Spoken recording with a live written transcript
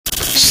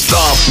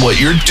Stop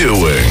what you're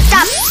doing.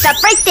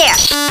 Stop right there.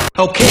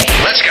 Okay,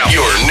 let's go.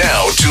 You're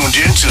now tuned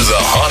into the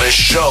hottest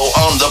show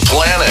on the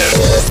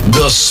planet,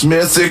 The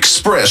Smith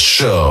Express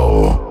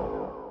Show.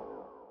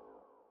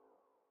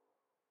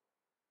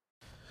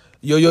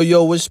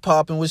 Yo, what's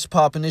poppin'?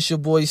 It's your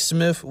boy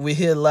Smith. We're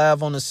here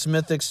live on the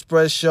Smith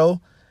Express Show.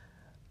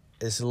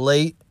 It's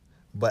late,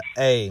 but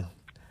hey,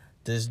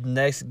 this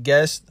next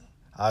guest,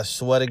 I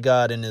swear to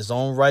God, in his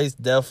own rights,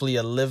 definitely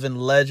a living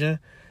legend.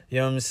 You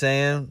know what I'm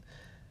saying?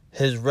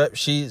 His rep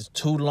sheet is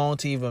too long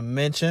to even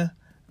mention,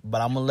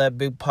 but I'm going to let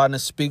Big Partner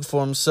speak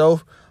for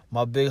himself.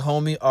 My big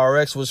homie,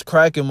 RX, was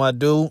cracking, my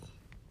dude.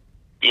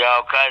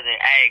 Yo, cousin.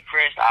 Hey,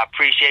 Chris, I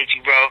appreciate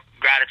you, bro.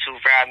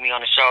 Gratitude for having me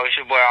on the show. It's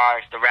your boy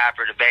RX, the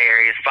rapper, the Bay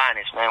Area's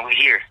finest, man. We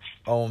here.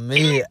 Oh,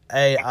 me.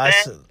 Hey,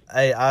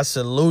 I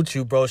salute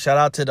you, bro. Shout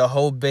out to the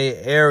whole Bay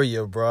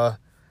Area, bro.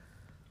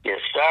 Yes,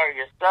 sir.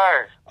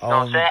 You know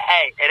what I'm saying?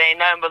 Hey, it ain't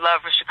nothing but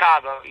love for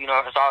Chicago. You know,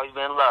 it's always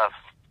been love.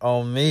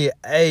 Oh, me.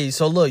 Hey,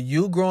 so look,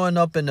 you growing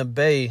up in the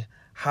Bay,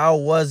 how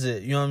was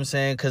it? You know what I'm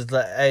saying? Because,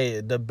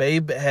 the Bay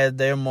had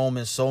their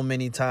moments so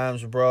many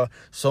times, bro.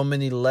 So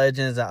many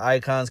legends and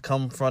icons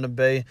come from the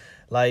Bay.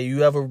 Like,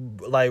 you ever,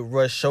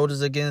 rush shoulders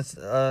against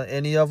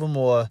any of them?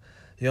 Or,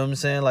 you know what I'm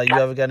saying? Like, you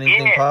ever got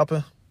anything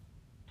popping?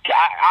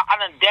 I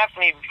done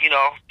definitely,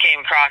 came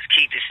across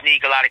Keith the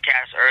Sneak, a lot of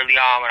cats early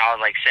on when I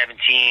was like 17.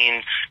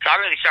 So I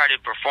really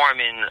started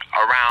performing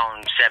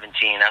around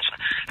 17. I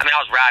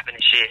was rapping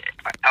and shit.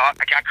 I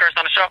cursed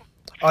on the show?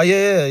 Oh,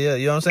 yeah.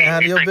 You know what I'm saying?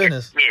 Handle your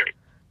business. Yeah.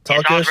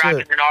 Talk so I your was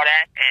rapping shit. and all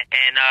that.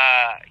 And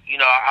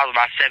I was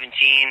about 17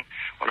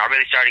 when I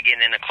really started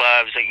getting into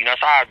clubs. So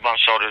I had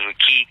bumped shoulders with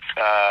Keith,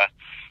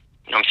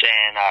 you know what I'm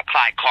saying,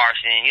 Clyde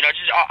Carson,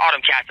 just all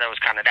them cats that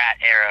was kind of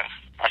that era.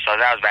 So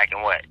that was back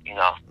in what,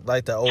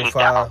 Like the 05?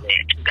 2008,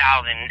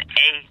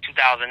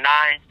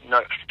 2009.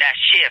 That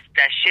shift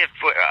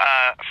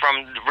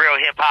from real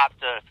hip-hop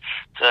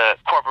to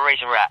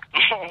corporation rap.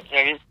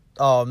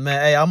 Oh,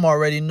 man. Hey, I'm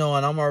already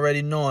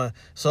knowing.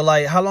 So,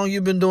 how long you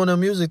been doing the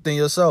music thing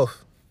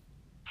yourself?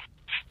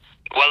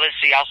 Well, let's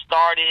see. I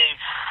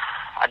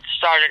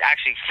started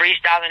actually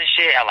freestyling and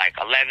shit at like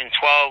 11,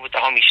 12 with the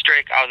homie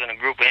Strick. I was in a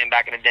group with him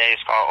back in the day.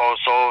 It's called Old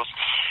Souls.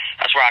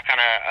 That's where I kind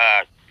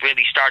of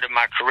really started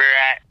my career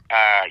at,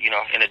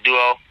 in a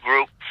duo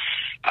group.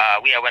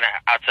 We went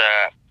out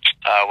to,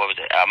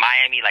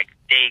 Miami, like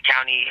Dade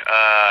County,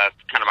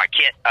 kind of by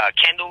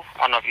Kendall.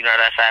 I don't know if you know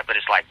that side, but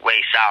it's like way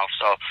south.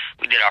 So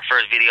we did our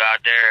first video out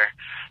there.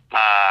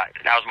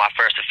 That was my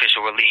first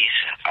official release.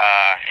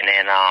 And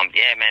then,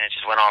 it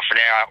just went on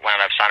from there. I wound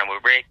up signing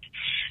with Rick.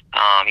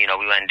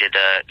 We went and did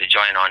the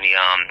joint on the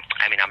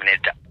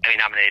Emmy-nominated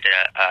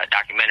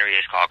documentary.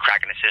 It's called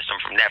Cracking the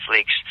System from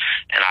Netflix,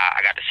 and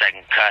I got the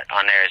second cut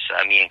on there. It's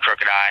me and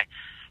Crooked Eye,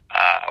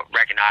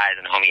 Recognize,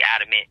 and the homie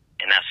Adamant,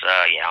 and that's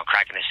on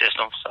Cracking the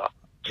System. So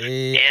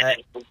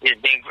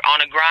it's been on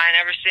the grind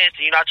ever since.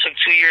 I took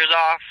 2 years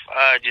off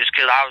just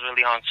because I was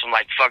really on some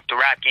fuck the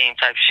rap game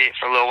type shit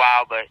for a little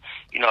while, but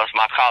it's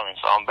my calling,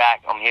 so I'm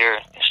back. I'm here.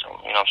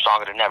 I'm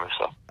stronger than ever.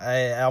 So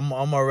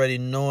I'm already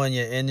knowing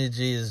your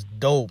energy is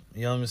dope.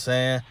 You know what I'm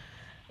saying?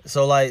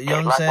 So you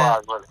know what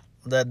I'm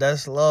saying?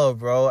 That's love,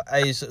 bro.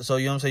 Hey, so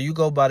you know what I'm saying? You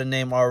go by the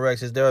name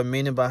RX. Is there a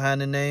meaning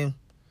behind the name?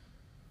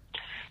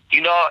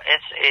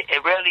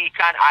 It really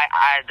kind of.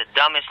 I had the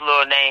dumbest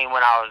little name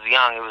when I was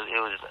young. It was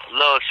a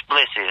little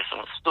explicit,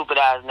 some stupid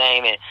ass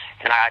name, and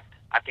I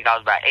think I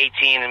was about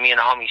 18, and me and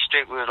the homie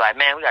Strick, we was like,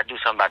 man, we gotta do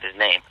something about this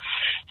name.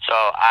 So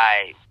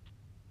I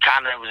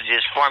kind of was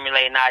just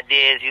formulating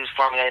ideas. He was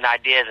formulating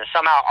ideas, and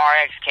somehow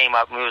RX came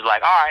up, and we was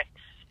like, all right,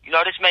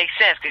 this makes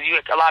sense because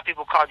a lot of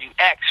people called you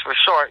X for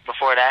short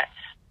before that,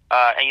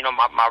 and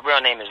my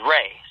real name is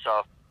Ray.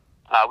 So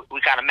we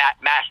kind of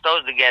matched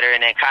those together, and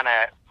then kind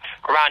of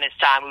around this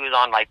time we was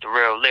on the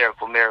real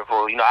Lyrical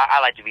Miracle. I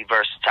like to be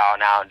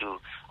versatile now and do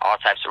all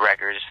types of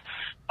records.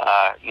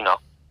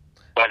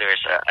 Whether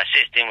it's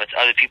assisting with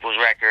other people's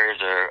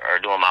records or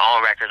doing my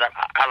own records,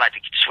 I like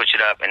to switch it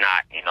up and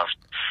not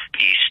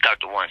be stuck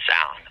to one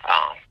sound.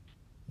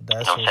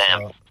 That's what I'm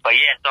saying. But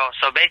yeah,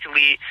 so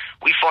basically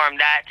we formed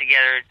that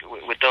together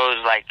with those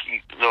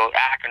little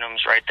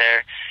acronyms right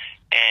there,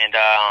 and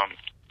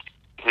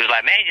it was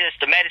like, man,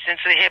 just the medicine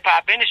to the hip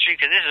hop industry,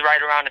 because this is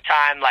right around the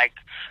time.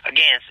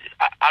 Again,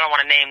 I don't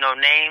want to name no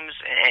names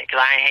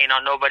because I ain't hating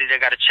on nobody that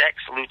got a check.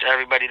 Salute to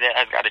everybody that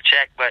has got a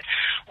check. But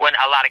when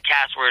a lot of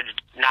cats were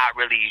not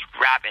really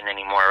rapping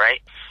anymore, right?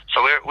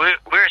 So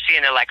we're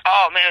seeing it like,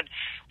 oh man,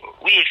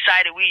 we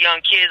excited, we young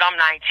kids. I'm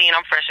 19,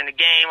 I'm fresh in the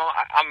game.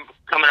 I'm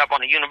coming up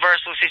on the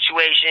Universal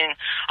situation.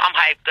 I'm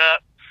hyped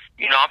up.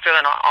 I'm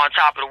feeling on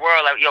top of the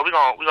world. Like, yo, we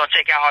gonna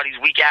take out all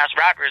these weak ass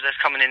rappers that's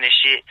coming in this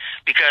shit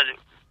because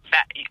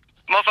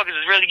motherfuckers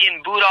is really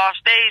getting booed off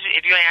stage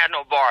if you ain't had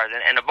no bars.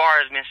 And the bar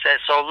has been set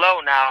so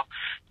low now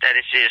that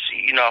it's just,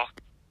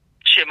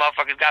 shit,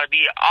 motherfuckers got to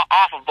be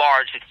off of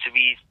bars to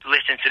be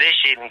listening to this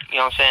shit. And, you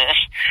know what I'm saying?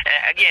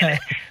 And again,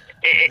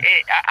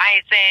 I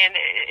ain't saying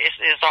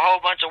it's a whole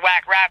bunch of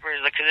whack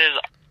rappers, because there's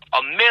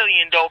a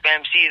million dope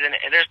MCs, and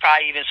there's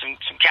probably even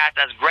some cats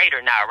that's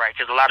greater now, right?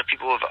 Because a lot of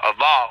people have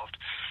evolved.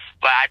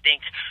 But I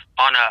think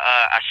on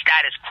a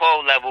status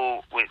quo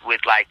level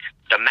with like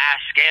the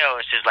mass scale,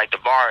 it's just like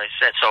the bar is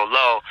set so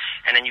low,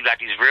 and then you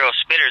got these real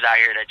spitters out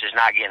here that just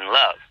not getting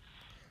love,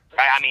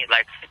 right? I mean,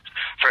 like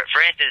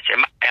for instance, in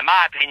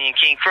my opinion,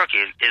 King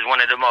Crooked is one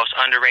of the most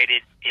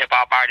underrated hip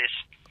hop artists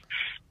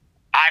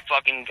I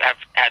fucking have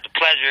had the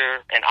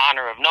pleasure and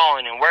honor of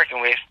knowing and working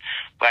with.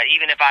 But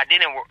even if I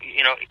didn't,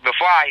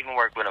 before I even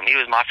worked with him, he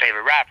was my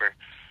favorite rapper.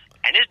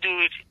 And this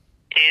dude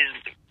is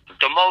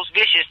the most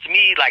vicious to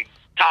me, like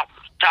top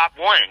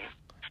one.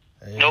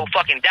 Hey. No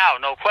fucking doubt,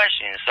 no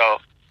question. So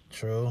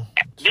True.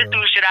 This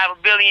dude should have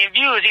 1 billion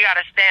views. He got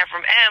to stand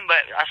from M,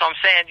 but that's what I'm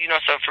saying.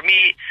 So for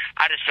me,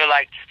 I just feel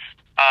like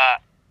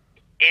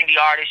indie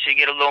artists should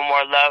get a little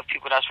more love.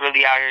 People that's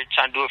really out here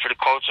trying to do it for the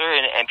culture,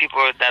 and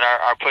people that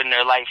are putting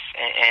their life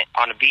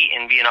on the beat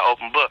and being an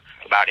open book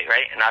about it,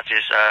 right? And not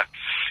just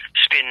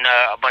spitting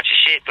a bunch of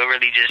shit, but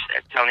really just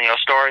telling your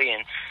story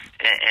and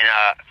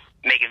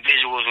making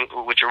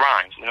visuals with your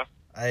rhymes,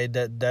 Hey,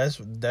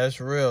 that's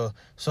real.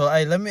 So,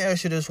 hey, let me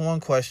ask you this one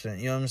question.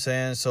 You know what I'm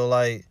saying? So,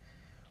 like,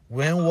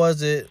 when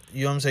was it?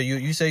 You know what I'm saying?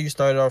 You say you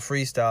started off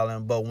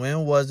freestyling, but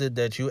when was it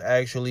that you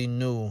actually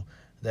knew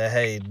that,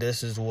 hey,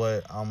 this is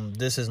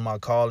my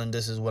calling,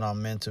 this is what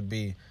I'm meant to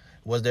be?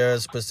 Was there a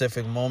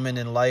specific moment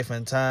in life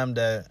and time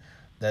that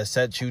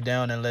set you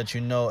down and let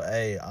you know,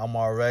 hey, I'm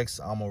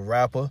RX, I'm a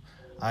rapper,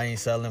 I ain't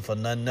settling for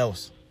nothing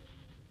else?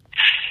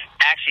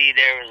 Actually,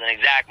 there was an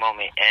exact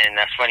moment, and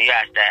that's funny you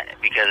asked that,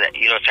 because,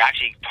 it's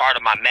actually part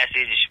of my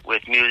message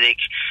with music.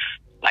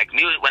 Like,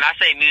 music, when I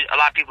say music, a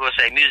lot of people will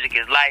say music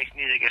is life,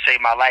 music has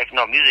saved my life.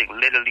 No, music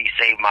literally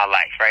saved my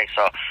life, right?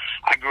 So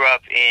I grew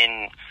up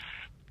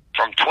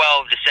from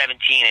 12 to 17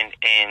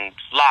 in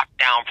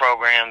lockdown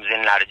programs in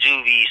and out of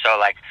juvie. So,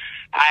 like,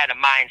 I had a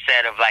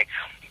mindset of, like,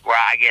 where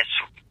I guess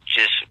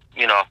just,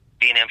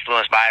 being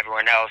influenced by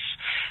everyone else,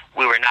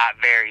 we were not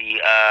very,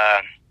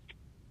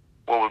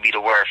 what would be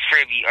the word,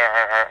 frivy,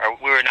 or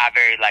we were not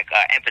very, like,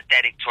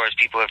 empathetic towards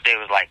people if they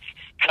was, like,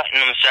 cutting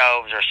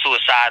themselves or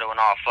suicidal and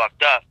all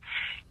fucked up.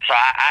 So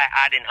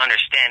I didn't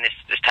understand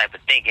this type of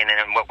thinking.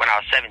 And when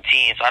I was 17,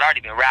 so I'd already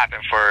been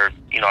rapping for,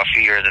 a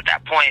few years at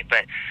that point,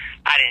 but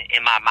I didn't,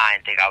 in my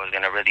mind, think I was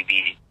going to really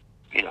be,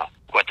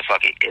 what the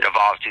fuck it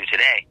evolved to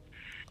today.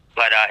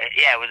 But,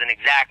 yeah, it was an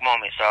exact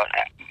moment. So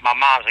my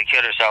mom's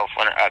killed herself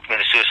when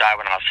committed suicide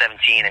when I was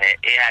 17, and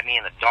it had me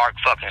in a dark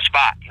fucking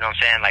spot. You know what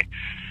I'm saying? Like,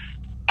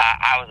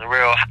 I was a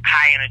real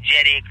high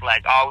energetic,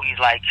 like, always,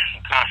 like,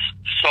 kind of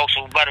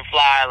social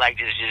butterfly, like,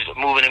 just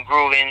moving and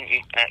grooving,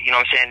 you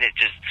know what I'm saying? It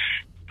just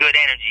good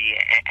energy,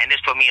 and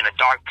this put me in a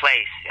dark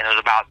place. And it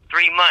was about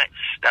 3 months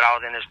that I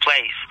was in this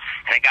place,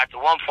 and it got to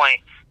one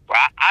point where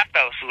I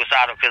felt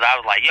suicidal, because I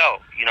was like, yo,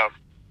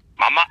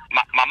 my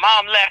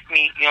mom left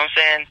me, you know what I'm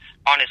saying,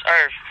 on this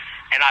earth,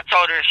 and I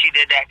told her she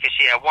did that because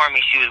she had warned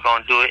me she was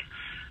going to do it,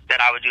 that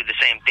I would do the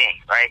same thing,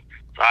 right?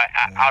 So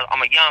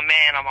I'm a young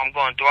man, I'm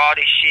going through all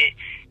this shit,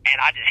 and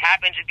I just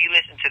happened to be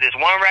listening to this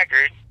one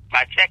record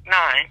by Tech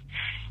Nine.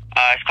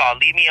 It's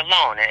called Leave Me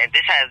Alone, and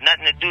this has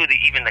nothing to do with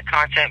even the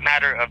content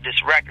matter of this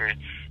record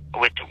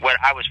with what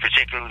I was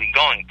particularly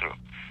going through.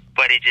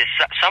 But it just,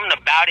 something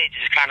about it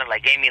just kind of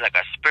like gave me like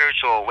a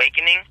spiritual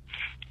awakening.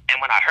 And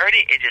when I heard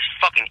it, it just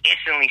fucking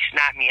instantly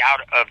snapped me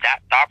out of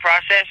that thought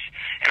process.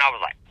 And I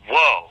was like,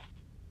 whoa,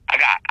 I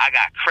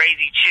got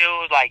crazy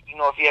chills. Like,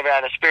 if you ever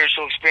had a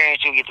spiritual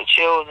experience, you'll get the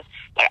chills.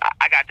 Like,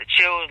 I got the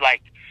chills,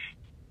 like,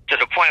 to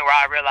the point where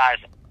I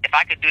realized if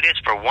I could do this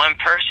for one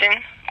person,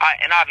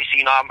 and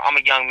obviously, I'm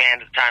a young man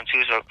at the time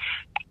too, so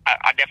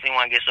I definitely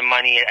want to get some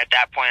money. At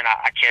that point,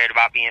 I cared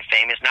about being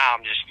famous. Now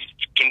I'm just,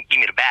 give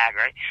me the bag,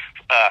 right?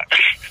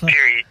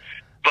 Period.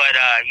 But,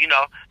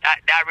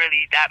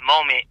 that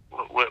moment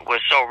was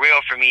so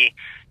real for me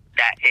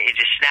that it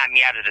just snapped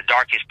me out of the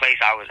darkest place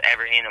I was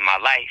ever in my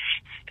life.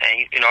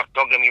 And,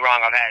 don't get me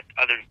wrong, I've had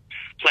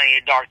plenty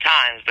of dark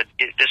times, but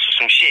this was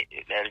some shit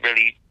that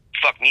really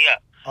fucked me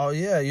up. Oh,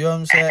 yeah, you know what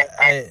I'm saying?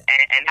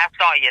 And that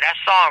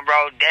song,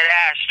 bro, dead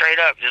ass, straight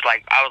up, just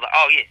like, I was like,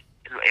 oh, yeah,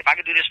 if I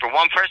could do this for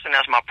one person,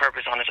 that's my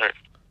purpose on this earth.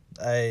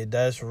 Hey,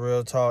 that's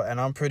real talk.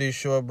 And I'm pretty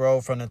sure, bro,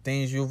 from the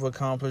things you've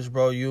accomplished,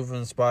 bro, you've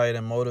inspired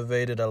and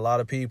motivated a lot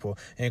of people,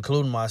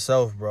 including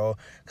myself, bro.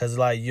 Because,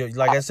 like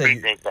I said,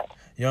 you know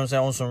what I'm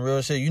saying, on some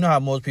real shit. You know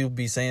how most people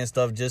be saying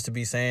stuff just to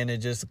be saying it,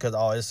 just because,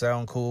 it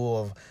sound cool.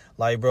 Or,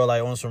 like, bro,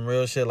 like, on some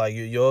real shit, like,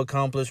 your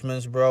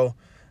accomplishments, bro,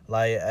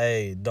 like,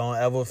 hey, don't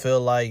ever feel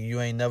like you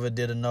ain't never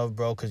did enough,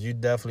 bro, because you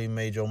definitely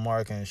made your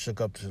mark and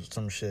shook up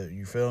some shit.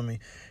 You feel me?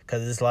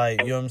 Because it's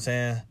like, you know what I'm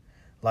saying?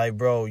 Like,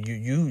 bro,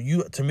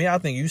 you to me, I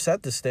think you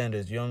set the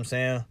standards. You know what I'm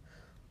saying?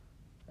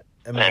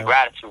 Man,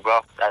 gratitude,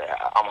 bro.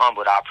 I'm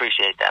humbled. I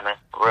appreciate that, man.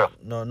 For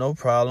real. No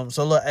problem.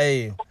 So, look,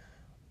 hey,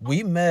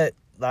 we met,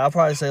 like, I'll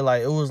probably say,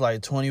 like, it was,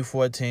 like,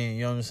 2014.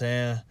 You know what I'm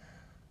saying?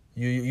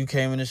 You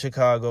came into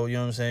Chicago, you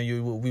know what I'm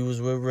saying? We was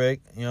with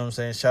Rick, you know what I'm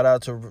saying? Shout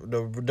out to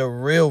the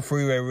real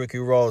Freeway Ricky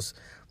Ross,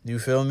 You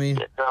feel me?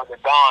 The Don,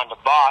 the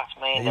boss,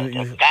 man, the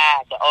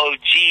God, the OG,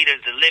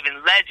 the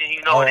living legend.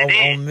 You know what it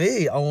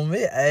is. On me.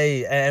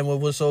 Hey, and what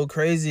was so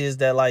crazy is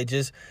that, like,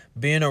 just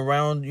being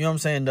around, you know what I'm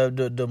saying,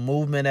 the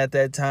movement at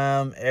that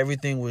time,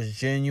 everything was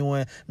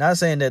genuine. Not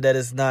saying that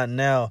it's not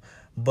now,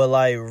 but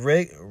like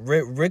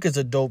Rick is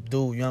a dope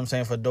dude. You know what I'm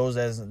saying? For those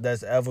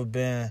that's ever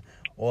been,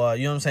 or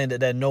you know what I'm saying,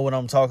 that know what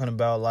I'm talking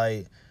about,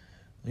 like.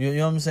 You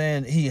know what I'm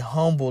saying? He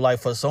humble, like,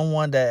 for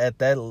someone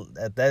that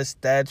at that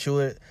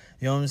stature,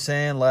 you know what I'm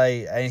saying?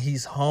 Like, and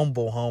he's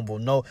humble.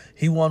 No,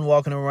 he wasn't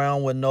walking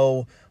around with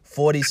no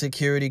 40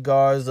 security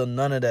guards or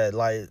none of that.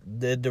 Like,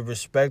 the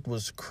respect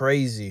was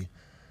crazy.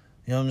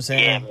 You know what I'm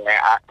saying? Yeah, man.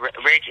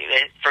 Rick,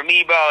 for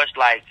me, bro, it's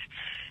like,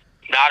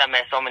 you know, I've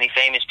met so many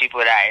famous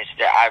people that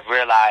I've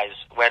realized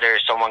whether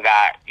someone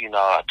got, you know,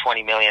 a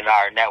 $20 million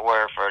net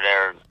worth or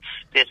they're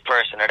this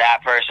person or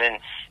that person,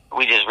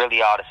 we just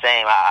really all the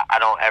same. I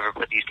don't ever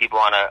put these people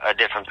on a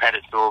different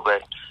pedestal,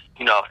 but,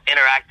 you know,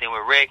 interacting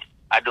with Rick,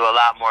 I do a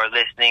lot more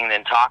listening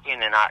than talking,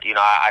 and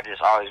I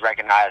just always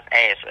recognize,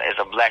 hey, it's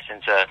a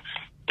blessing to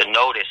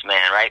notice,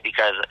 man, right?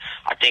 Because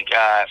I think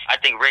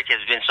Rick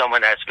has been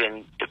someone that's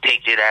been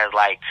depicted as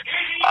like,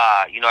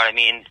 you know what I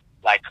mean,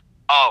 like,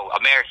 oh,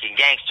 American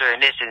gangster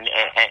and this and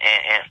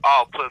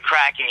oh, put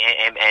crack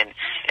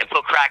and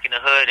put crack in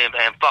the hood and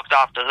fucked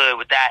off the hood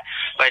with that.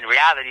 But in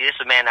reality, this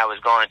is a man that was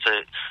going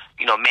to,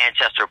 you know,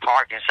 Manchester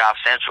Park in South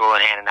Central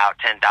and handing out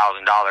 $10,000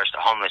 to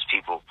homeless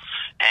people,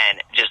 and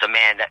just a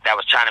man that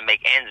was trying to make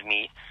ends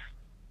meet.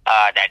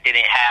 That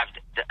didn't have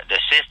the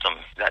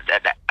system.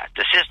 That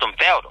the system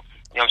failed him.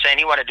 You know what I'm saying?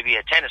 He wanted to be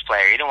a tennis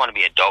player. He didn't want to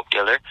be a dope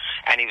dealer,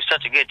 and he was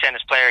such a good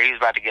tennis player. He was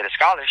about to get a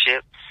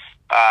scholarship,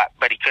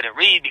 but he couldn't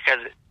read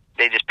because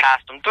they just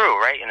passed him through,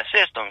 right, in the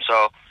system.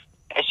 So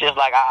it's just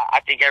like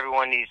I think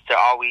everyone needs to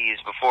always,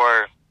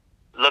 before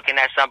looking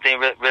at something,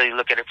 really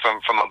look at it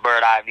from a bird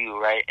eye view,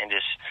 right, and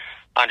just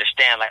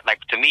understand. Like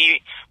to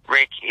me,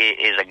 Rick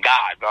is a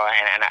god, bro,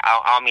 and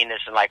I don't mean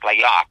this in like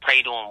yo, I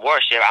pray to him,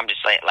 worship. I'm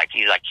just saying like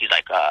he's like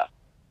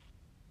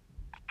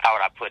how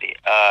would I put it?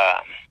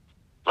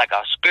 Like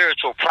a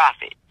spiritual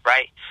prophet,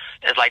 right?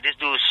 It's like this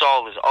dude's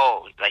soul is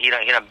old. Like he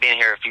done been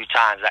here a few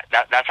times.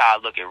 That's how I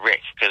look at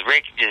Rick, because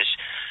Rick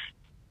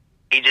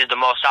he's just the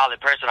most solid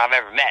person I've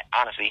ever met,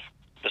 honestly.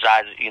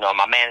 Besides, you know,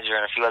 my manager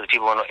and a few other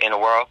people in the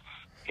world.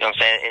 You know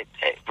what I'm saying?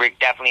 Rick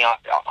definitely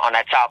on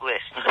that top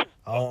list.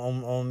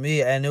 on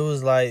me, and it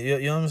was like, you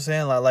know what I'm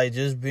saying? Like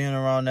just being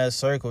around that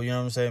circle, you know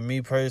what I'm saying?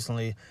 Me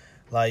personally,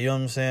 like, you know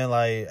what I'm saying?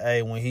 Like,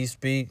 hey, when he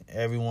speak,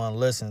 everyone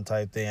listen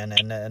type thing.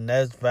 And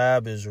that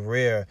vibe is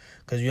rare.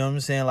 Because, you know what I'm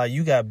saying? Like,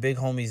 you got big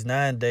homies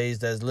nowadays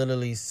that's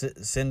literally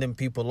sending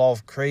people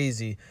off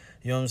crazy.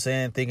 You know what I'm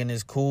saying? Thinking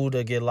it's cool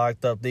to get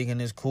locked up.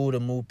 Thinking it's cool to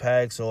move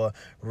packs or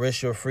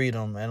risk your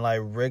freedom. And, like,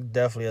 Rick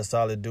definitely a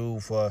solid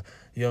dude for,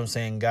 you know what I'm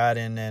saying,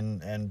 guiding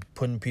and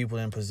putting people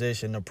in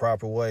position the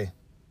proper way.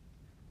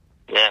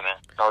 Yeah, man.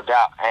 No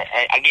doubt.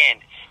 And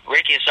again,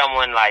 Rick is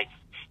someone, like,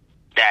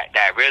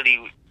 that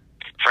really,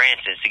 for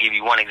instance, to give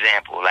you one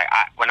example, like,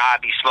 when I'll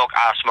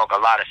smoke a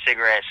lot of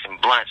cigarettes and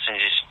blunts and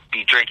just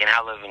be drinking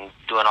hella and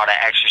doing all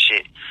that extra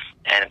shit.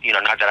 And, you know,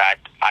 not that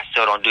I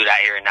still don't do that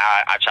here and now.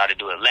 I try to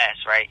do it less,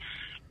 right?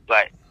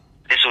 But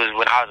this was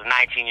when I was a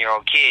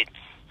 19-year-old kid.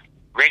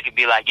 Rick would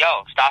be like,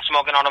 yo, stop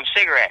smoking all them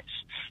cigarettes.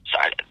 So,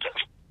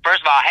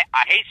 first of all,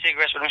 I hate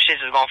cigarettes, but them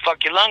shits is going to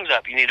fuck your lungs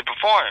up. You need to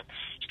perform.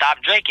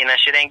 Stop drinking. That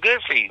shit ain't good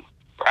for you,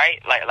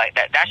 right? Like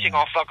that shit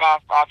going to fuck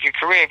off your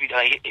career. If you,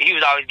 like, he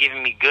was always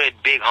giving me good,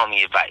 big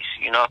homie advice,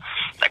 you know?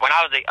 Like, when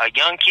I was a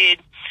young kid,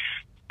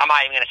 I'm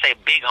not even going to say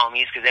big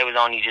homies because they was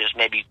only just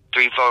maybe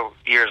 3-4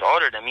 years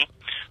older than me.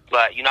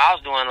 But, you know, I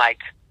was doing, like,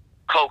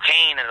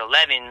 cocaine at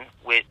 11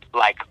 with,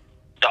 like,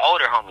 the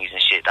older homies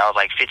and shit. That was,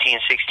 like, 15,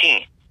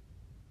 16.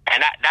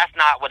 And that's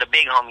not what a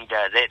big homie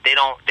does. They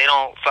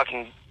don't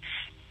fucking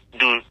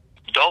do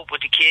dope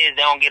with the kids.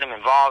 They don't get them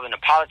involved in the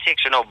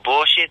politics or no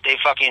bullshit. They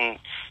fucking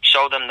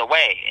show them the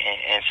way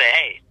and say,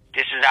 hey,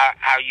 this is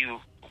how you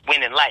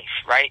win in life,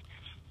 right?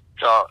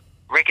 So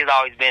Rick has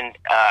always been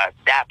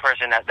that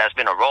person that's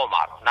been a role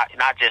model.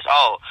 Not just,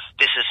 oh,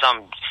 this is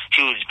some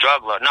huge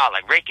drug lord. No,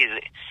 like, Rick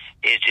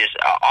is just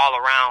an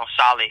all-around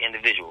solid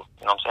individual.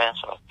 You know what I'm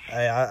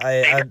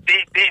saying? So,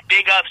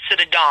 big ups to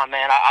the Don,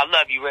 man. I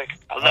love you, Rick.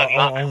 I love you.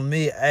 On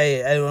me,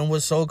 hey, and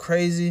what's so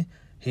crazy,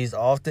 he's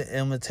often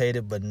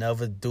imitated but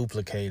never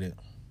duplicated.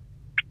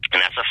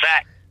 And that's a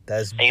fact.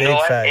 That's big you know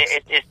what? facts.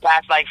 It's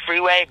guys like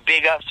Freeway.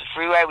 Big ups to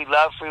Freeway. We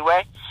love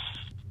Freeway.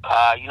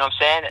 You know what I'm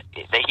saying?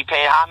 That he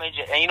paid homage.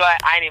 And you know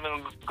what? I ain't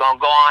even going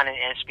to go on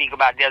and speak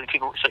about the other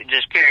people. So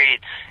just period.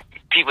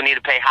 People need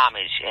to pay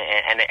homage,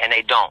 and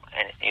they don't.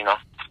 And, you know,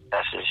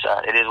 that's just,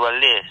 it is what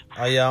it is.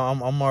 Oh, yeah,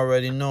 I'm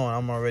already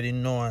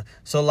knowing.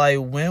 So, like,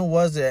 when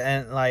was it,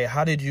 and, like,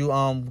 how did you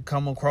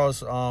come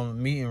across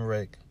meeting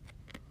Rick?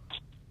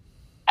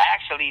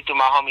 Actually, through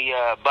my homie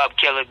Bub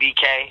Killer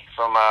BK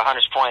from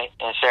Hunters Point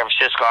in San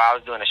Francisco. I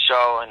was doing a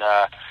show, and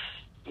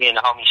me and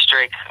the homie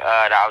Strick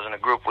that I was in a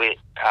group with,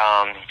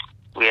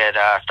 we had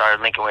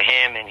started linking with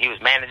him, and he was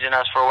managing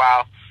us for a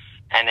while.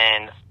 And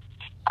then,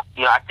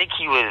 you know, I think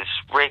he was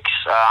Rick's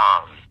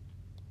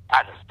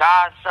either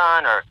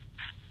godson or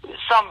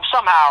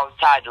somehow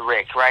tied to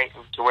Rick, right?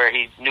 To where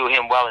he knew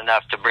him well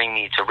enough to bring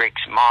me to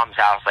Rick's mom's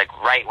house, like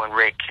right when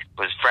Rick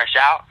was fresh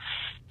out.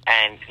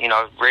 And, you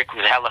know, Rick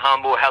was hella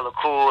humble, hella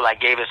cool,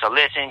 like gave us a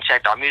listen,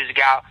 checked our music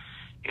out.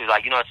 He was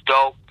like, you know, it's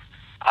dope,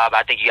 but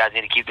I think you guys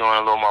need to keep doing a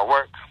little more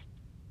work.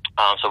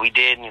 So we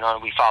did, you know,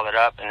 we followed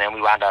up, and then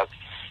we wound up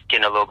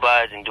getting a little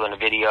buzz and doing a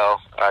video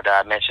that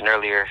I mentioned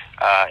earlier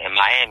in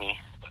Miami.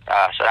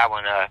 So that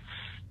one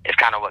is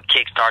kind of what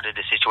kick-started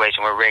the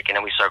situation with Rick, and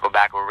then we circled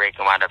back with Rick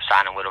and wound up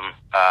signing with him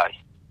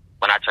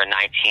when I turned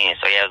 19.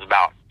 So, yeah, it was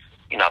about,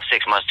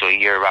 6 months to a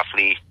year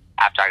roughly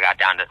after I got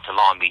down to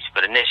Long Beach.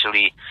 But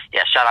initially,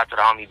 yeah, shout out to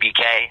the homie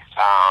BK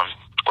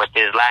with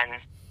his Latin.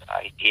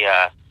 He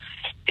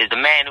is the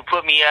man who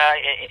put me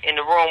in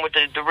the room with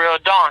the real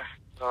Don.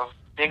 So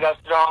big up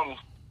to the homie.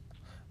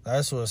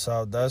 That's what's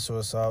up. That's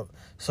what's up.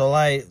 So,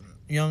 like,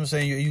 you know what I'm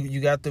saying? You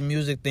got the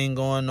music thing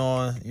going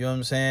on, you know what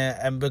I'm saying?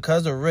 And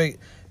because of Rick,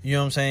 you know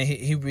what I'm saying,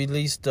 he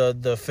released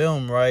the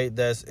film, right?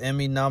 That's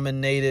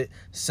Emmy-nominated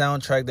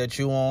soundtrack that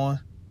you on.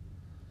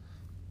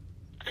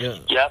 Yeah.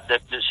 Yep, the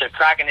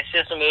Cracking the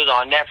System, it was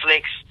on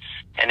Netflix.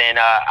 And then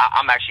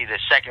I'm actually the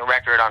second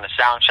record on the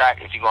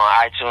soundtrack. If you go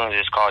on iTunes,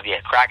 it's called,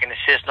 Cracking the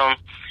System.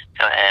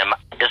 And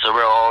it's a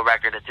real old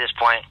record at this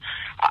point.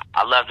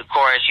 I love the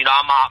chorus. You know,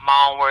 I'm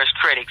my own worst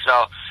critic,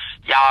 so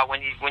y'all,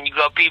 when you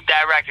go peep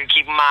that record,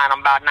 keep in mind I'm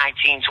about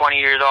 19, 20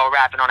 years old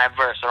rapping on that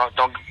verse, so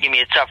don't give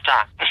me a tough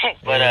time.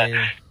 But it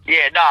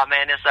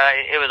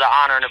was an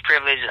honor and a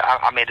privilege.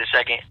 I made the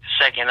second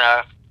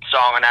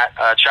song on that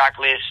track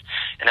list,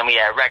 and then we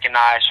had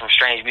Recognized from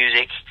Strange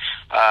Music.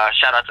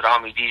 Shout out to the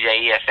homie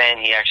DJ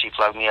EFN. He actually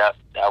plugged me up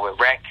with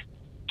Rec.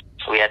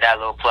 So we had that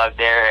little plug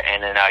there,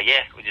 and then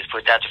we just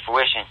put that to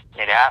fruition,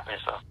 made it happen.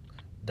 So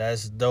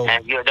that's dope.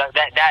 And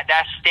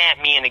that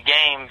stamped me in the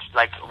game,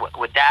 like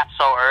with that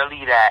so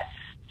early that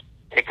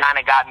it kind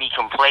of got me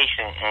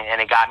complacent, and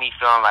it got me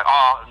feeling like,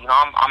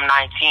 I'm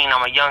 19,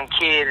 I'm a young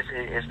kid.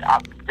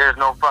 There's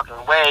no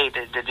fucking way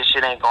that this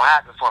shit ain't gonna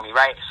happen for me,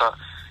 right? So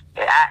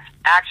it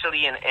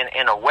actually,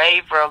 in a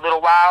way, for a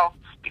little while,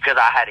 because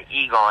I had an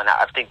ego, and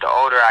I think the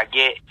older I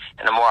get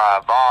and the more I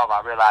evolve,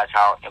 I realize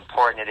how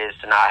important it is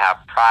to not have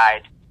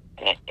pride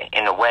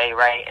in a way,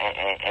 right?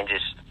 And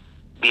just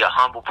be a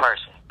humble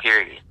person,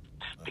 period.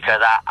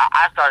 Because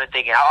I started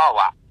thinking,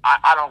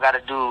 I don't got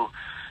to do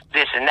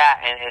this and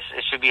that, and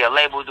it should be a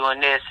label doing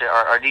this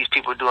or these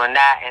people doing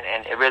that,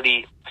 and it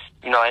really,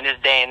 in this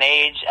day and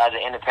age, as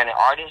an independent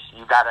artist,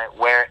 you got to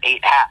wear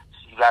 8 hats.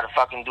 You got to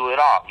fucking do it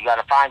all. You got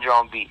to find your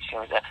own beats. You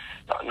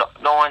know,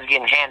 no one's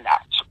getting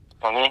handouts. You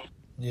know what I mean?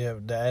 Yeah,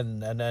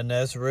 and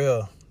that's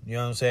real. You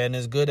know what I'm saying?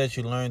 It's good that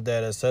you learned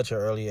that at such an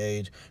early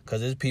age, because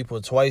there's people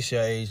twice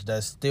your age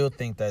that still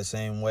think that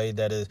same way,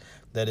 that is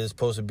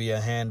supposed to be a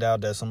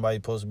handout, that somebody's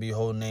supposed to be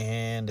holding their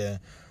hand, and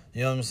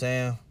you know what I'm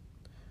saying?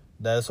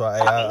 That's why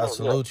I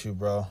salute you,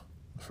 bro.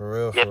 For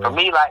real. Yeah, for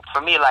me,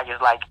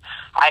 it's like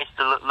I used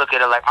to look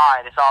at it like, all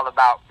right, it's all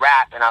about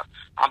rap, and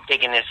I'm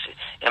thinking this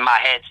in my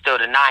head still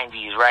the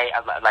 90s, right?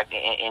 Like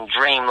in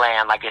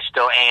Dreamland, like it's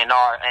still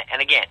A&R.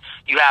 And again,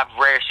 you have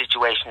rare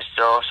situations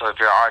still. So if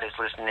you're an artist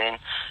listening,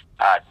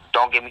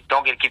 don't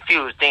get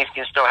confused. Things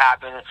can still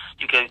happen.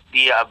 You could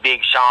be a Big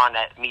Sean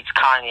that meets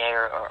Kanye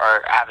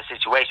or have a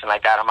situation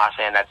like that. I'm not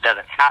saying that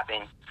doesn't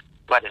happen,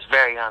 but it's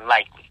very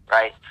unlikely,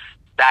 right?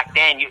 Back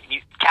then,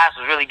 Cass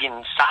was really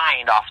getting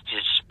signed off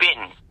just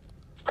spitting,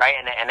 right?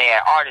 And they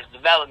had artist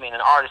development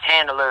and artist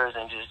handlers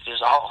and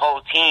just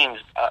whole teams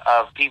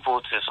of people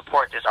to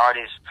support this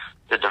artist,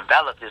 to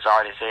develop this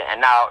artist.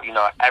 And now,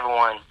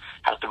 everyone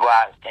has to go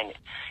out, and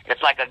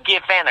it's like a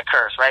gift and a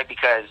curse, right?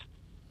 Because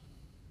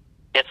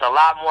it's a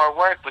lot more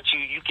work, but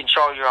you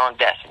control your own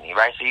destiny,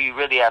 right? So you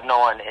really have no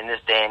one in this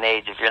day and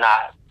age, if you're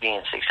not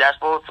being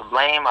successful, to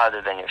blame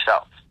other than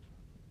yourself.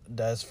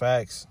 That's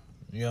facts.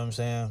 You know what I'm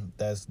saying?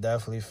 That's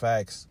definitely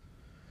facts.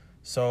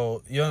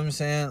 So, you know what I'm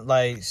saying?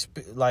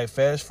 Like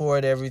fast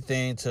forward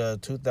everything to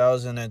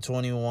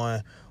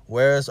 2021.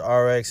 Where's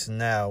RX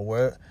now?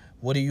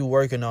 What are you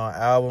working on?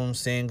 Album,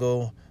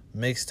 single,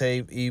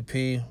 mixtape,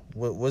 EP?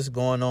 What's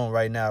going on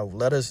right now?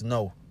 Let us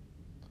know.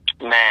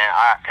 Man,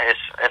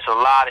 it's a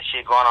lot of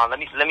shit going on. Let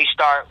me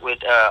start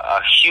with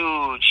a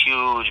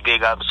huge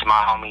big ups to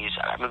my homies.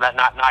 I mean,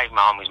 not even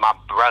my homies, my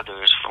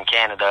brothers from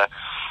Canada.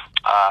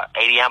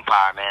 80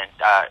 Empire, man.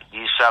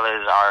 These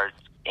fellas are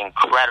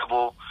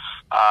incredible.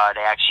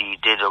 They actually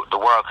did the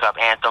World Cup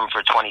anthem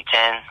for 2010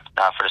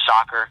 for the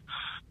soccer.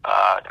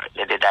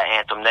 They did that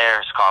anthem there.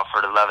 It's called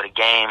For the Love of the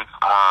Game.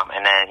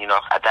 And then,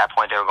 at that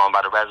point, they were going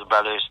by the Reza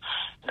Brothers,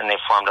 and they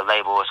formed a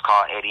label. It's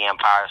called 80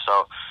 Empire.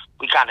 So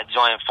we kind of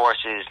joined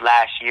forces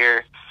last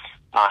year.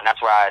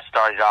 That's where I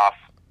started off,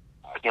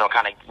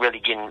 kind of really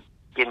getting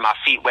my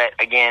feet wet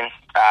again.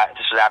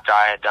 This was after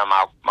I had done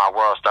my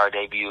World Star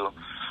debut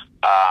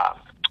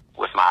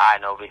with my I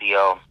Know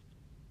video,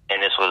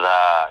 and this was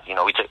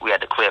we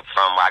had the clip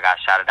from where I got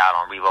shouted out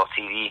on Revo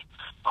TV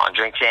on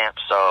Drink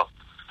Champs. So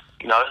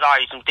you know, there's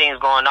already some things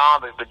going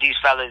on, but these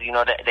fellas, you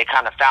know, they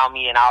kind of found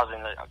me, and I was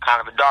in kind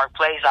of a dark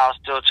place. I was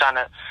still trying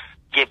to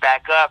get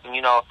back up, and,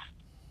 you know,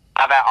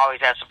 always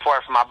had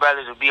support from my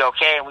brothers who'd be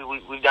okay, and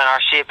we've done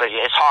our shit, but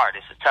it's hard.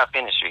 It's a tough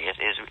industry. It's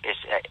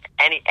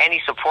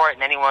any support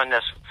and anyone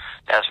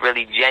that's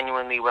really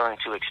genuinely willing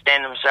to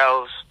extend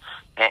themselves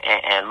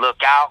and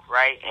look out,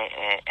 right,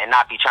 and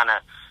not be trying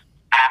to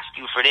ask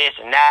you for this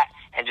and that,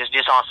 and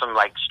just on some,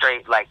 like,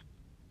 straight, like,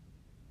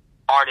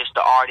 artist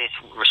to artist,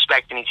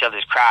 respecting each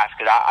other's crafts.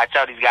 Because I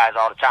tell these guys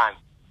all the time,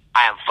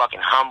 I am fucking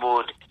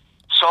humbled,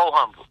 so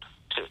humbled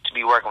to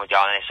be working with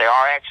y'all. And they say,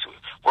 RX,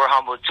 we're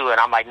humbled too. And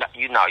I'm like, no,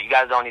 you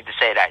guys don't need to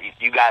say that.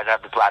 You guys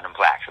have the platinum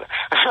plaques.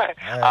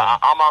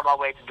 I'm on my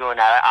way to doing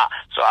that.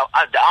 So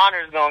the honor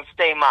is going to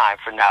stay mine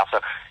for now. So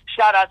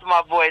shout out to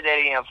my boys at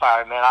the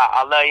Empire, man.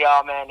 I love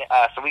y'all, man.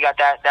 So we got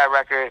that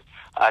record,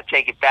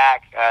 Take It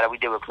Back, that we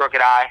did with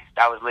Crooked Eye.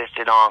 That was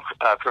listed on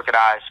Crooked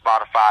Eye's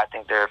Spotify. I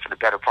think they're for the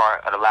better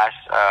part of the last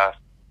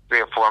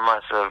 3 or 4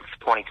 months of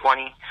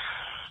 2020.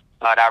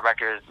 That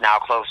record is now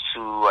close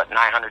to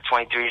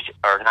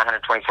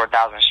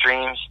 924,000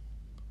 streams.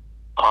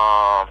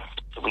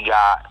 We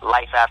got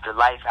Life After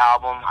Life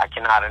album. I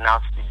cannot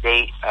announce the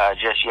date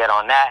just yet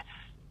on that.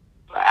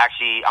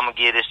 Actually, I'm going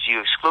to give this to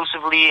you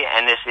exclusively,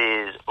 and this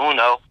is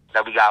Uno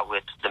that we got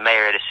with the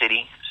mayor of the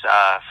city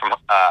from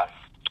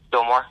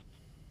Fillmore,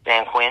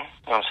 Dan Quinn,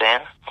 you know what I'm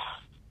saying?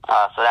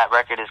 So that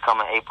record is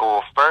coming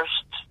April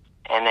 1st,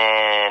 and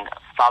then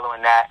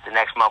following that, the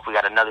next month, we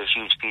got another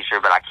huge feature,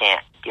 but I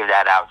can't give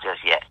that out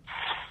just yet.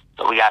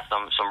 So we got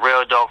some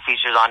real dope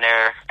features on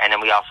there, and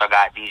then we also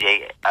got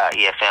DJ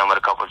EFN with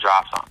a couple of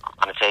drops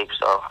on the tape,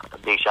 so a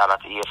big shout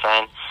out to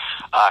EFN.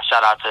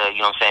 Shout out to, you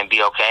know what I'm saying,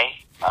 BOK,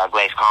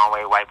 Glaze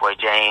Conway, White Boy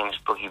James,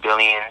 Boogie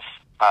Billions,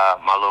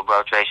 my little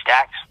bro Trey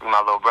Stacks, my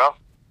little bro.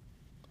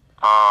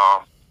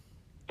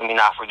 Let me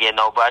not forget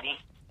nobody.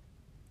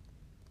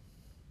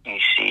 You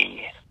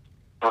see,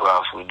 who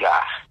else we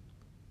got?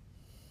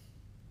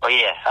 Oh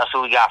yeah, that's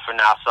what we got for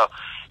now. So,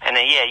 and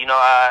then yeah, you know,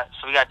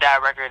 so we got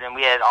that record, and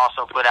we had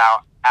also put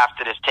out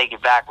after this Take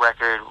It Back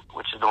record,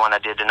 which is the one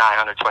that did the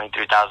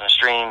 923,000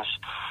 streams.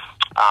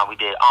 We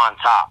did On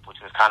Top, which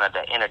was kind of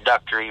the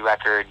introductory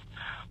record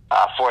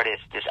for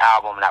this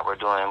album that we're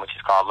doing, which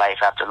is called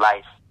Life After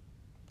Life.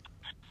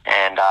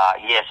 And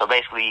yeah, so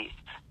basically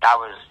that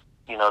was,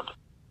 you know,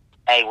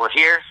 hey, we're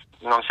here.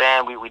 You know what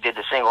I'm saying? We did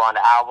the single on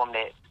the album.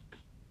 It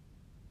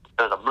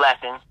was a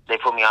blessing. They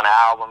put me on the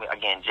album.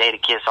 Again, Jada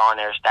Kiss on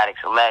there, Static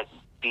Select,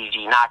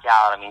 BG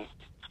Knockout. I mean,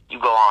 you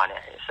go on it.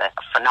 It's a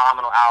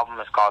phenomenal album.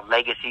 It's called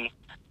Legacy.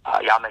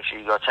 Y'all make sure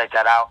you go check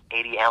that out.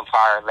 80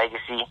 Empire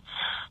Legacy.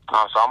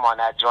 So I'm on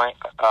that joint,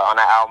 on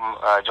that album,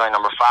 joint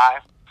number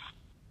 5.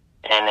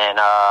 And then,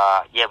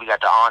 yeah, we got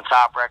the On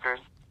Top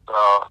record.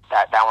 So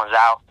that one's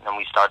out. And then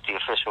we start the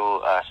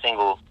official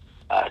single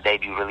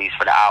debut release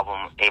for the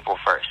album April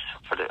 1st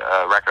for the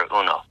record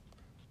Uno.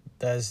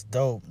 That's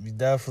dope. You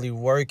definitely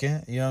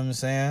working. You know what I'm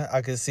saying?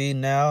 I can see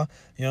now.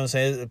 You know what I'm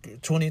saying?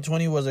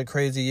 2020 was a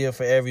crazy year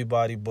for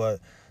everybody,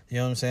 but you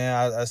know what I'm saying?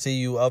 I see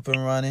you up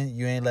and running.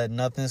 You ain't let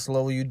nothing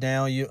slow you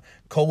down. You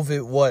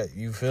COVID what?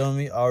 You feel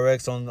me?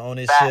 RX on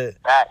this shit.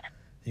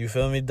 You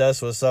feel me?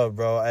 That's what's up,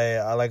 bro.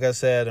 Hey, like I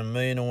said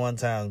 1,000,001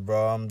 times,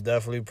 bro. I'm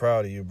definitely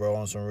proud of you, bro,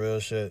 on some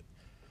real shit.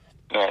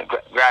 Yeah,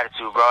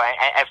 gratitude, bro.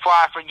 And before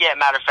I forget,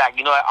 matter of fact,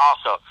 you know what?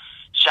 Also,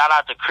 shout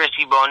out to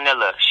Chrissy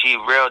Bonilla. She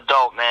real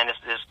dope, man.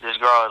 This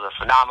girl is a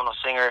phenomenal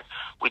singer.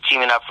 We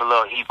teaming up for a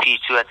little EP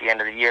too at the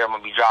end of the year. I'm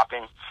gonna be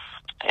dropping,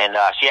 and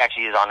she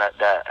actually is on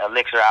the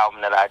Elixir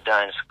album that I've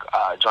done. It's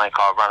a joint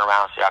called Run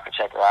Around, so y'all can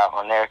check her out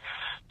on there.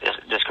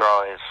 This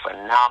girl is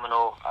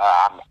phenomenal.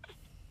 I'm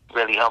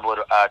really humbled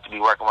to be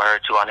working with her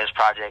too on this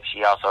project.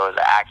 She also is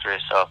an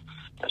actress, so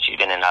you know, she's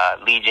been in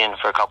Legion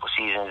for a couple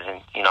seasons,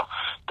 and you know,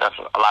 done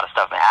a lot of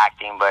stuff in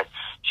acting, but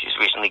she's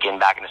recently getting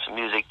back into some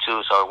music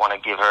too, so I want to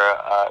give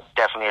her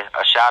definitely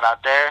a shout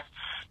out there.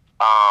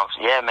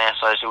 So yeah, man,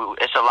 so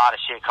it's a lot of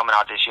shit coming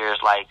out this year.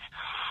 It's like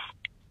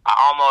I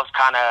almost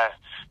kind of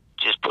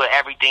just put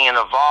everything in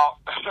a vault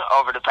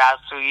over the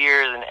past 2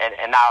 years, and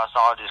now it's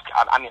all just,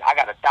 I mean, I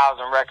got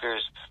 1,000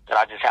 records that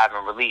I just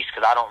haven't released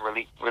because I don't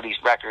release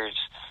records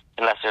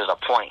unless there's a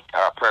point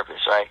or a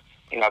purpose, right?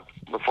 You know,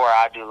 before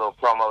I do little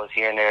promos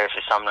here and there, if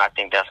it's something I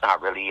think that's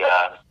not really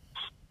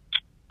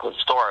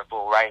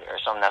historical, right, or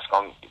something that's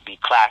going to be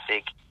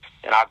classic,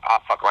 then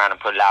I'll fuck around and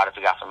put it out if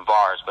it got some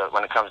bars. But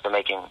when it comes to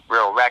making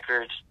real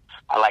records,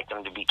 I like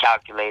them to be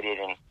calculated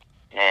and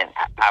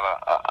have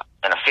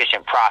an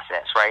efficient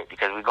process, right?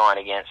 Because I'm going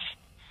against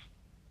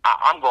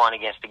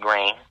the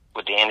grain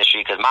with the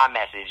industry, because my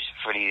message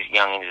for these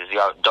youngins is,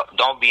 yo,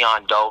 don't be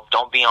on dope,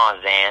 don't be on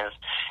Xans.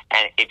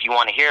 And if you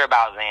want to hear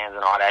about Xans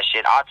and all that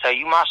shit, I'll tell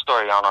you my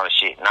story on all the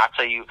shit, and I'll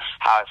tell you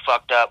how it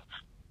fucked up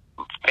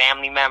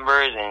family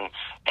members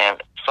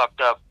and fucked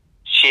up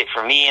shit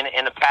for me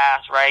in the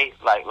past, right?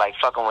 Like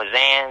fucking with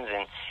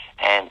Xans,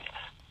 and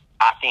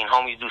I seen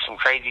homies do some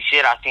crazy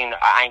shit. I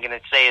ain't gonna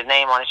say his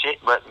name on the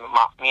shit, but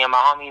me and my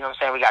homie, you know what I'm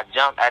saying, we got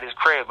jumped at his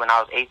crib when I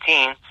was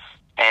 18,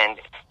 and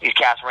these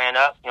cats ran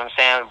up, you know what I'm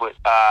saying, with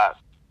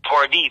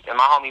tore deep, and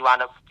my homie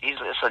wound up. It's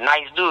a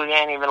nice dude. He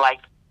ain't even like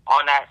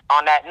on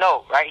that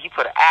note, right? He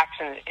put an axe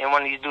in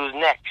one of these dudes'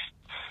 necks.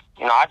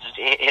 You know, I just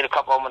hit a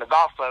couple of them with a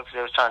golf club because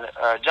they was trying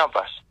to jump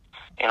us.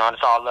 You know, and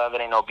it's all love.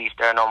 It ain't no beef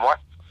there no more.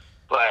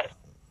 But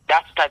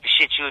that's the type of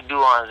shit you would do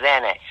on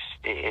Xanax.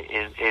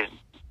 Is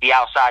be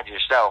outside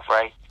yourself,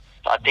 right?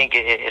 So I think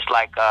it's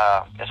like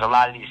there's a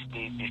lot of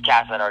these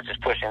cats that are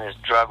just pushing this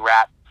drug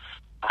rap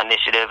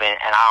initiative, and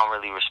I don't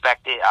really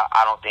respect it.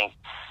 I don't think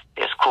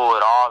it's cool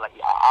at all. Like,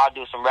 I'll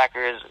do some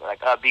records like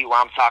Upbeat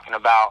where I'm talking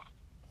about,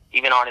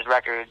 even on his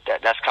record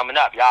that's coming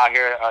up, y'all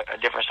hear a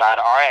different side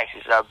of RX.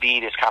 It's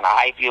upbeat, it's kind of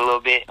hypey a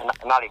little bit,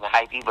 not even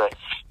hypey, but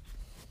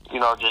you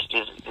know, just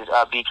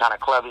upbeat kind of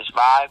clubbish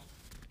vibe.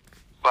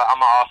 But I'm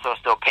gonna also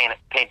still paint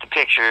the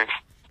picture,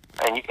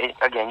 and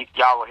again,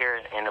 y'all will hear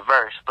it in the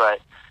verse, but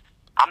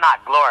I'm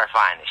not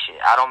glorifying this shit.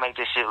 I don't make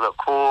this shit look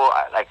cool.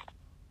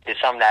 It's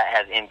something that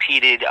has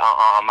impeded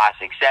on my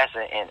success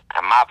in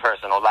my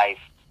personal life,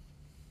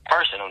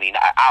 personally,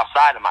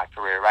 outside of my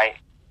career, right?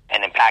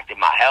 And impacted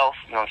my health.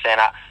 You know what I'm saying?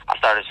 I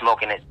started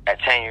smoking at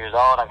 10 years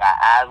old. I got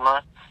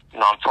asthma. You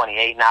know, I'm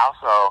 28 now,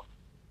 so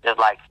there's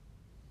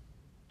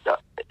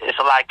it's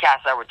a lot of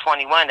cats that were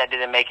 21 that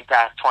didn't make it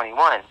past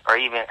 21, or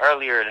even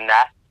earlier than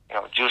that. You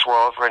know, Juice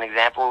WRLD, for an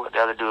example. The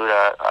other dude,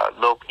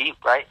 Lil Peep,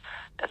 right?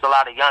 There's a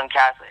lot of young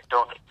cats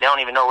that don't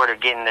even know where they're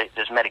getting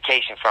this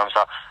medication from.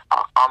 So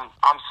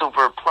I'm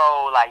super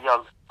pro. Like,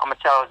 yo, I'm gonna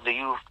tell the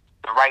youth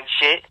the right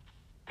shit,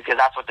 because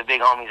that's what the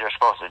big homies are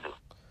supposed to do.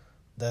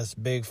 That's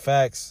big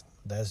facts.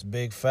 That's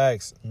big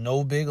facts.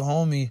 No big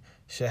homie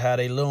should have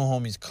their little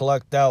homies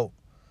clucked out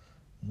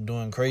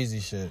doing crazy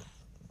shit.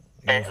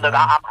 And look,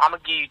 I'm going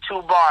to give you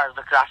 2 bars,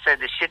 because I said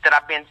the shit that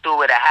I've been through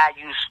with had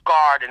you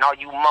scarred, and all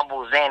you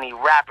mumble Zanny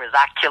rappers,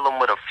 I kill them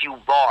with a few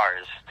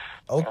bars.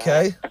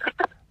 Okay.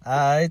 All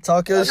right,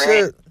 talk your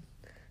shit.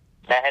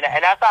 And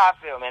that's how I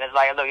feel, man. It's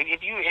like, look,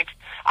 if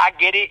I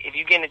get it, if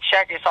you get in a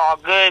check, it's all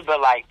good, but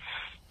like,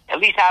 at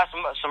least have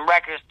some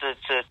records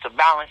to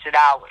balance it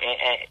out.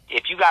 And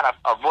if you got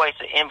a voice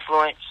of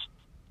influence,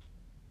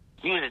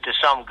 use it to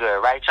some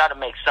good, right? Try to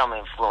make some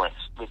influence,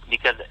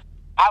 because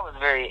I was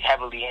very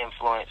heavily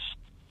influenced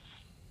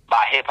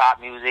by hip-hop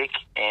music.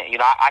 And, you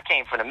know, I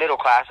came from the middle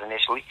class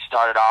initially,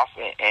 started off,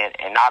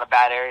 and not a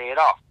bad area at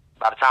all.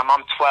 By the time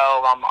I'm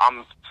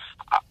 12,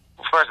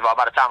 first of all,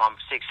 by the time I'm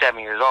 6, 7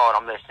 years old,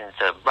 I'm listening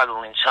to Brother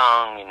Lynn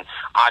Chung and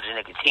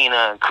Andre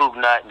Nicotina and Coop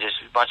Nut and just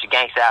a bunch of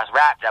gangsta-ass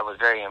rap that was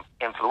very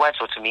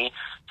influential to me.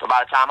 So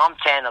by the time I'm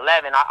 10,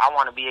 11, I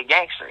want to be a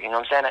gangster, you know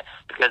what I'm saying?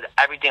 Because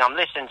everything I'm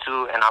listening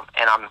to and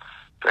I'm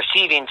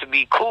perceiving to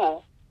be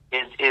cool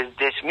is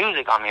this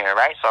music I'm hearing,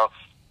 right? So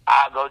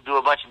I'll go do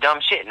a bunch of dumb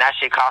shit, and that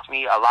shit cost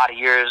me a lot of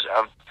years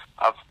of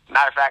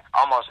matter of fact,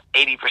 almost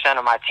 80%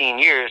 of my teen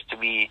years to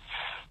be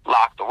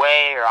locked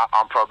away or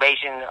on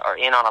probation or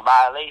in on a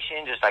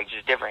violation, just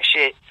different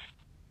shit,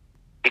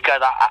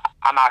 because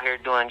I'm out here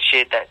doing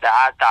shit that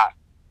I thought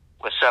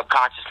was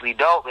subconsciously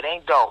dope. It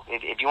ain't dope.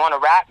 If you want to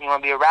rap, you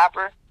want to be a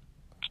rapper,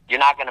 you're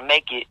not going to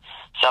make it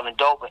selling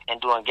dope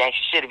and doing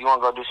gangster shit. If you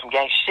want to go do some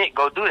gangster shit,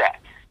 go do that.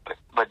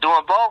 But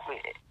doing both,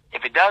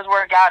 if it does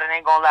work out, it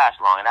ain't going to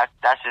last long. And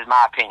that's just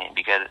my opinion,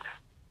 because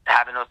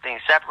having those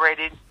things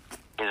separated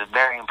is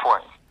very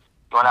important.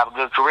 You want to have a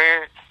good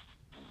career,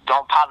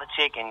 don't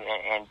politic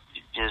and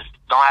just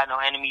don't have no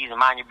enemies and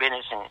mind your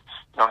business, and,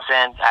 you know what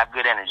I'm saying, have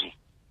good energy.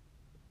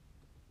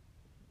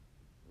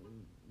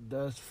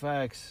 That's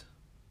facts.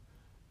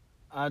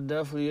 I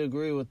definitely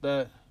agree with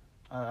that.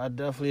 I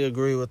definitely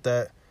agree with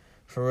that.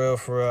 For real,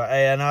 for real.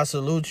 Hey, and I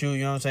salute you,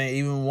 you know what I'm saying,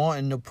 even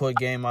wanting to put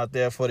game out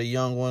there for the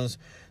young ones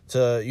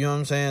to, you know what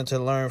I'm saying, to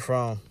learn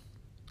from.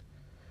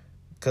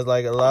 Because,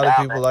 like, a lot of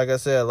people, like I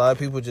said, a lot of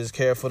people just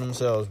care for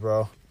themselves,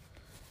 bro.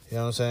 You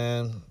know what I'm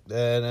saying?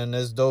 And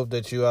it's dope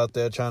that you out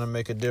there trying to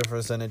make a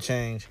difference and a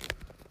change.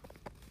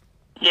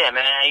 Yeah,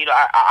 man. You know,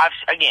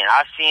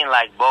 I've seen,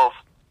 like, both,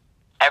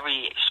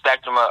 every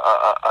spectrum of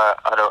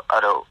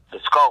the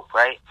scope,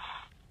 right?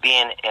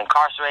 Being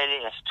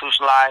incarcerated,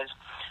 institutionalized,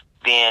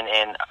 being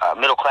in a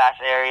middle-class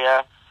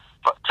area,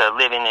 to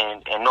living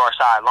in North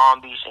Side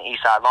Long Beach and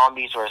East Side Long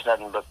Beach, where it's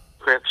nothing but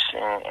Crips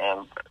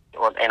and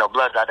well, ain't no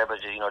Bloods out there, but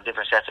just, you know,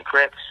 different sets of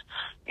Crips.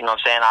 You know what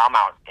I'm saying? I'm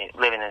out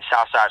living in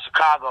South Side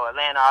Chicago,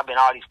 Atlanta. I've been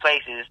all these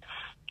places,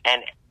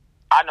 and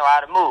I know how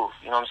to move.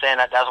 You know what I'm saying?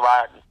 That's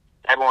why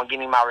everyone give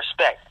me my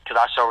respect, because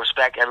I show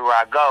respect everywhere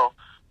I go.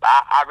 But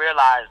I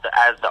realized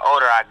that as the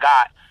older I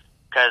got,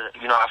 because,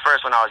 you know, at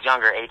first when I was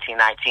younger, 18,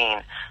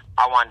 19,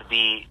 I wanted to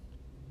be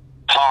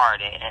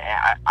hard, and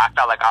I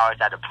felt like I always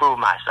had to prove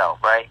myself,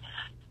 right?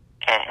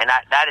 And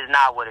that is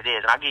not what it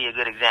is. And I'll give you a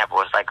good example.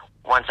 It's like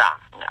one time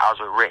I was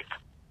with Rick,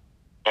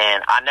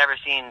 and I never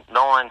seen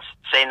no one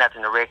say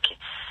nothing to Rick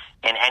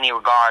in any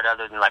regard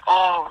other than like,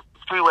 oh,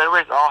 Freeway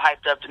Rick, all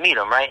hyped up to meet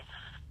him, right?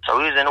 So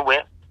he was in the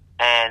whip,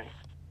 and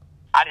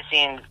I just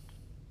seen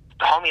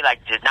the homie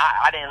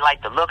I didn't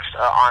like the looks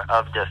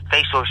of the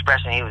facial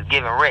expression he was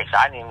giving Rick, so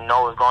I didn't even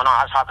know what was going on.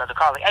 I just hopped out the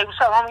car like, hey, what's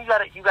up, homie?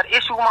 You got an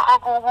issue with my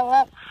uncle? Woo,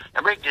 woo.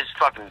 And Rick just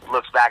fucking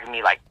looks back at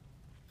me like,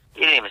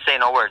 he didn't even say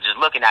no words, just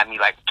looking at me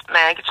like,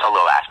 man, get your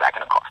little ass back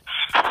in the car.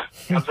 You know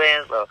what I'm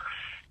saying? So,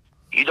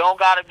 you don't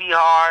gotta be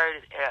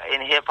hard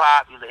in hip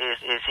hop.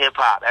 It's hip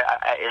hop.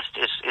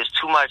 It's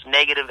too much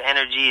negative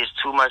energy. It's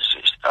too much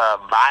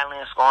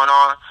violence going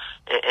on.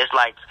 It's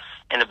like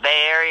in the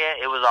Bay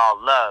Area, it was all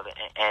love,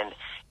 and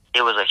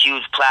it was a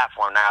huge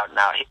platform. Now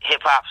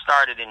hip hop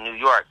started in New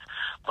York,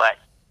 but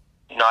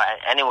you know,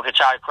 anyone can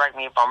try to correct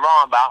me if I'm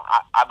wrong, but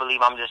I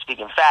believe I'm just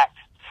speaking facts.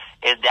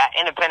 Is that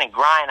independent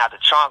grind out the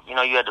trunk? You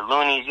know, you had the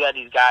Loonies, you had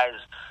these guys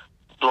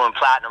doing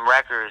platinum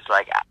records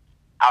like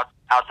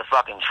out the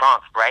fucking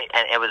trunk, right?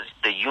 And it was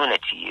the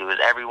unity. It was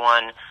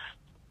everyone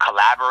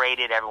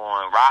collaborated,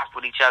 everyone rocked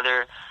with each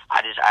other.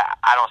 I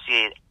don't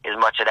see as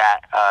much of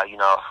that, you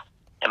know,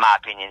 in my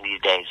opinion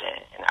these days,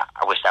 and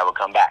I wish that would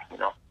come back, you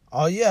know.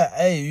 Oh yeah,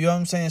 hey, you know what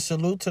I'm saying?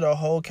 Salute to the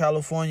whole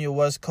California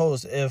West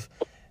Coast.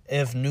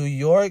 If New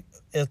York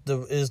is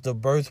the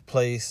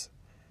birthplace,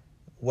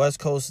 West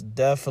Coast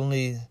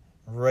definitely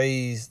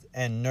raised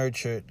and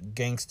nurtured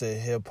gangster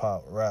hip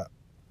hop rap.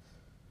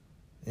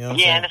 You know what I'm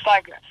saying? And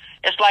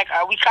it's like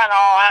we kind of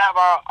all have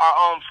our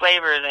own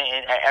flavors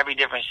in every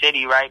different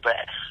city, right? But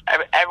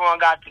everyone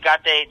got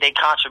their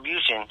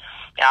contribution.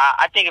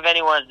 I think if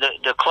anyone's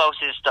the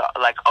closest to,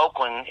 like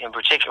Oakland in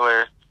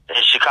particular,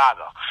 is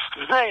Chicago.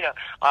 You know,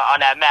 on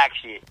that Mac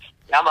shit.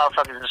 That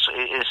motherfucker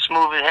is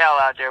smooth as hell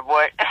out there,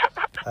 boy.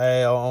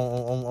 Hey,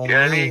 on you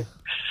know me.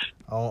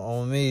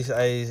 On me.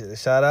 Hey,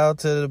 shout out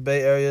to the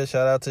Bay Area.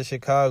 Shout out to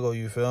Chicago.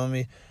 You feel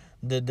me?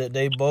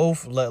 They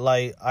both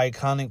like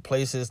iconic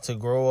places to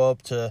grow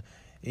up, to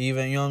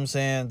even, you know what I'm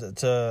saying,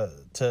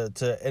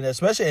 to and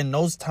especially in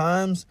those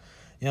times,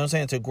 you know what I'm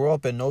saying, to grow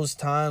up in those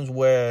times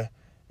where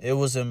it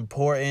was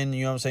important,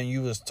 you know what I'm saying,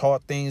 you was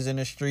taught things in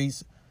the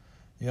streets,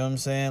 you know what I'm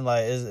saying,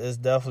 like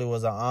it definitely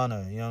was an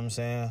honor, you know what I'm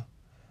saying.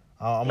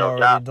 I'm no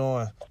already doubt.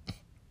 doing.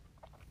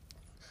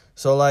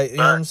 So, like, you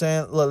know what I'm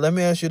saying? Look, let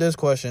me ask you this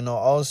question, though,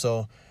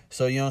 also.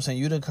 So, you know what I'm saying?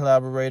 You done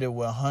collaborated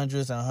with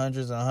hundreds and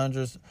hundreds and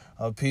hundreds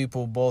of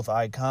people, both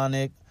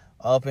iconic,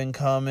 up and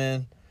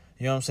coming,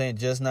 you know what I'm saying,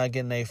 just not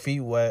getting their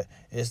feet wet.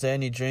 Is there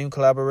any dream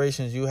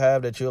collaborations you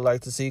have that you'd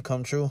like to see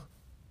come true?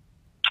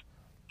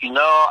 You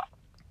know,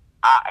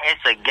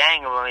 it's a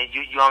gang of them.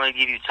 You want me to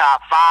give you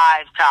top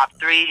 5, top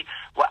 3?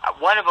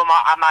 One of them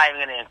I'm not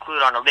even going to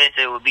include on the list.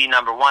 It would be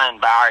number 1,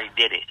 but I already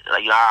did it.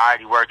 Like, you know, I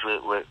already worked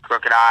with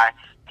Crooked Eye.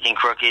 King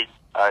Crooked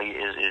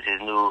is his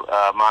new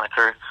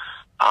moniker.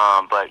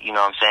 But you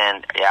know what I'm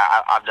saying?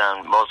 Yeah, I've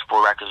done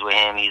multiple records with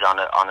him. He's on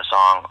the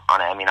song on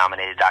the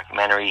Emmy-nominated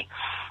documentary.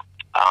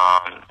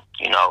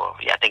 You know,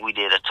 I think we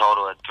did a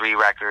total of 3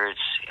 records.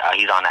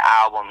 He's on the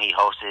album. He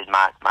hosted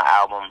my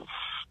album.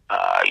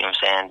 You know what I'm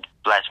saying?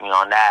 Blessed me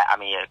on that. I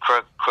mean, yeah,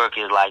 Crook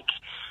is like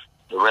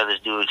the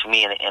realest dude to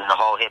me in the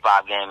whole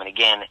hip-hop game. And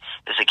again,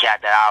 it's a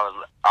cat that I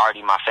was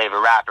already my favorite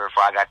rapper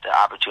before I got the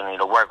opportunity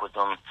to work with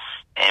him.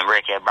 And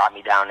Rick had brought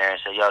me down there and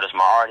said, yo, this is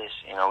my artist.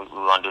 You know, we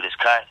want to do this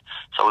cut.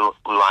 So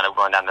we wound up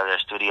going down to their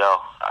studio,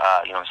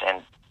 you know what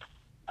I'm saying,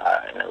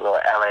 in the little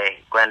L.A.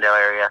 Glendale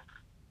area.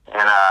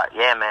 And,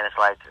 yeah, man, it's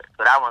like,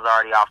 so that one's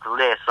already off the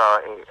list. So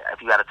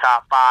if you got a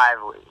top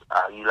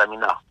 5, you let me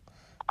know.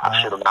 I'll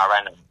shoot them out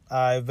right now.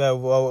 I bet.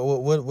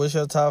 What's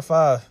your top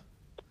 5?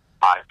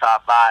 All right,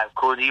 top 5,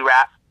 Cool G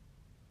Rap,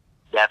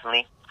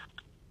 definitely.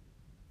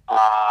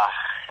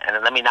 And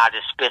then let me not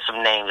just spit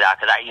some names out,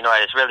 because you know,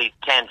 it's really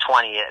 10,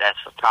 20. That's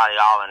probably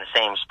all in the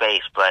same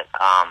space. But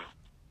I'd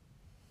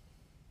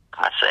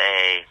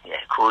say,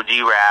 yeah, Cool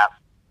G Rap,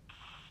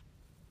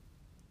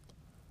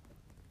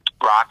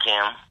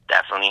 Rakim,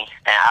 definitely.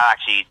 And I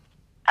actually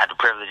had the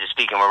privilege of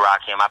speaking with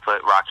Rakim. I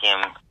put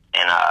Rakim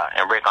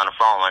and Rick on the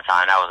phone one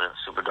time. That was a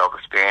super dope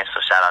experience. So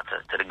shout out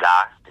to the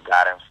God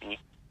MC.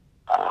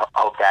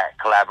 Hope that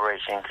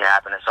collaboration can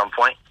happen at some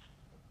point.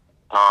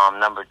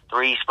 Number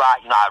 3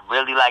 spot, you know, I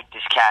really like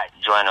this cat,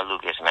 Joyner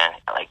Lucas, man.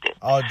 I liked it.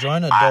 Oh,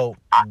 Joyner dope.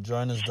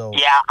 Joyner's dope.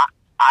 Yeah,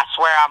 I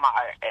swear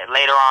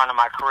later on in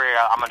my career,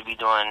 I'm going to be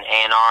doing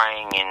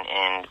A&Ring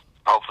and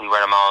hopefully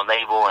running my own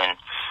label. And,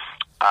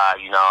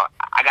 you know,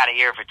 I got an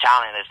ear for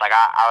talent. It's like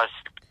I was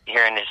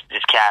hearing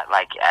this cat,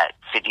 like, at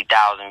 50,000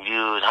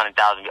 views, 100,000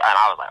 views, and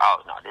I was like,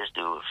 oh, no, this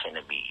dude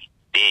finna be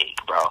big,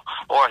 bro.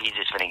 Or he's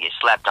just finna get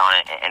slept on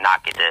it and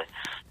not get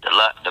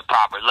the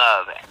proper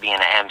love being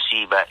an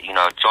MC. But, you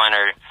know,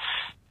 Joyner,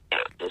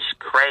 it's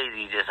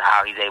crazy just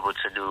how he's able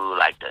to do,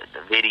 like, the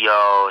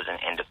videos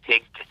and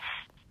depict.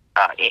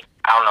 I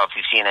don't know if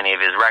you've seen any of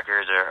his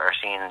records or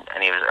seen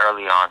any of his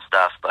early on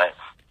stuff, but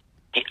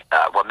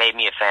what made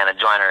me a fan of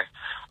Joyner,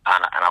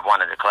 and I've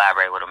wanted to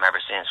collaborate with him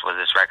ever since, was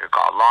this record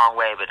called Long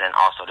Way, but then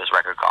also this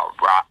record called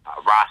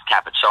Ross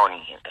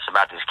Cappuccini. It's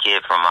about this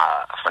kid from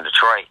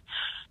Detroit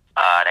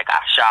that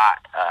got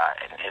shot,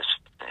 and his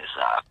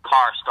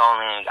car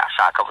stolen. He got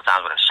shot a couple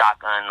times with a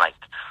shotgun, like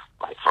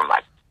from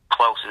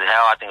close as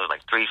hell. I think it was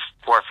like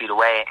 3-4 feet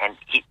away. And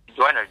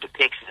Joyner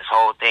depicts this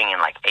whole thing in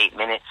like 8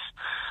 minutes,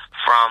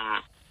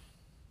 from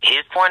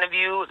his point of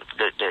view,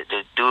 the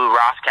dude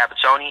Ross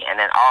Cappuccini, and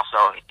then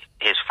also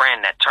his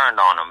friend that turned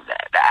on him,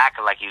 that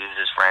acted like he was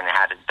his friend and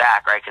had his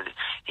back, right? Because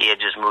he had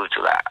just moved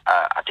to,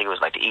 I think it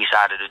was like the east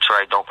side of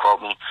Detroit, don't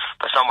quote me,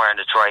 but somewhere in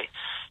Detroit.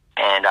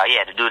 And,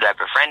 yeah, the dude that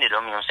befriended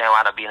him, you know what I'm saying,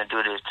 wound up being a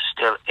dude that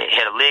still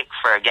hit a lick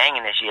for a gang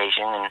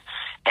initiation.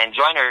 And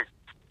Joyner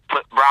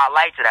brought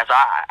light to that. So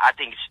I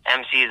think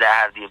MCs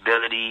that have the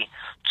ability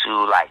to,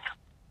 like,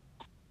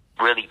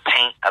 really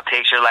paint a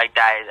picture like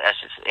that,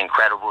 that's just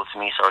incredible to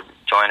me. So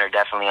Joyner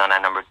definitely on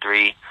that number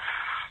 3.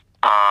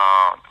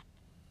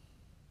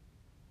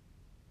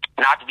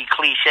 Not to be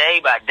cliche,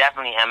 but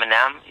definitely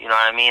Eminem. You know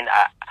what I mean?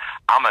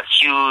 I'm a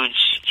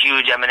huge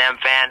Eminem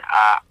fan.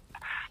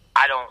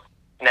 I don't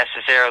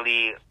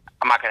necessarily,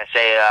 I'm not going to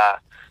say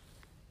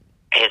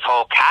his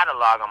whole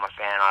catalog I'm a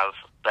fan of,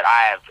 but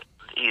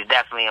he's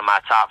definitely in my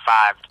top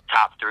 5,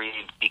 top 3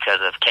 because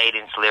of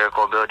cadence,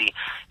 lyrical ability.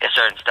 There's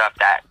certain stuff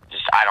that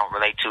just I don't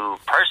relate to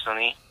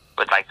personally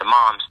with like the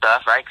mom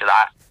stuff, right? Because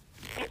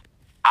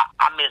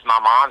I miss my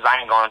moms. I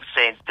ain't going to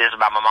say this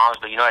about my moms,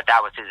 but you know what?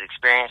 That was his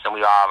experience, and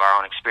we all have our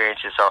own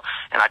experiences. So,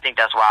 and I think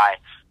that's why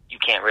you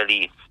can't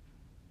really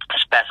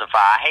specify.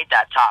 I hate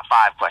that top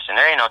 5 question.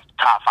 There ain't no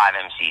top 5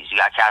 MCs. You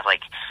got cats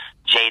like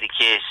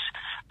Jadakiss,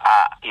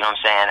 you know what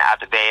I'm saying? Out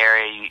the Bay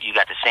Area, you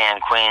got the San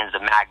Quins,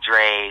 the Mac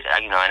Dre's,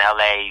 you know, in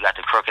LA, you got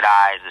the Crooked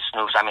Eyes, the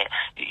Snoops. I mean,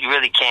 you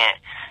really can't,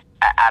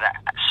 out of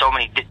so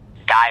many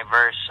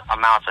diverse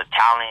amounts of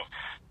talent,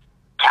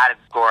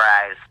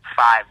 categorize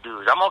 5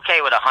 dudes. I'm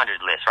okay with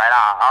 100 lists, right?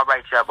 I'll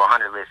write you up a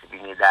 100 list if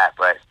you need that.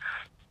 But,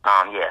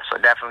 yeah, so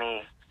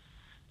definitely,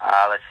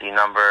 let's see,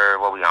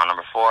 what we on,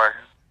 number 4?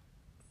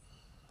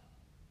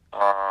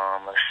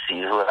 Let's see,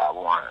 who did I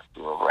want to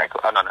do a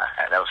record? Oh, no,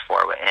 that was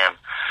 4 with M.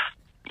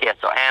 Yeah,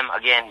 so M,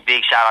 again,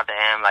 big shout out to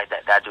M. Like,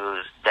 that dude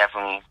is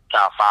definitely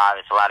top 5.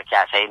 It's a lot of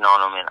cats hating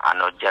on him, and I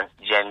know Gen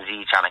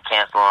Z trying to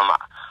cancel him. I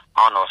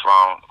don't know what's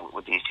wrong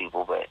with these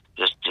people, but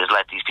just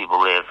let these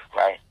people live,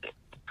 right?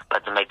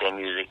 Let them make their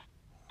music.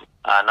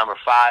 Number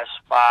 5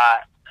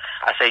 spot,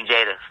 I say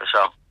Jada, for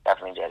sure.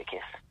 Definitely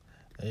Jadakiss.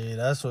 Hey,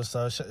 that's what's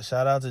up.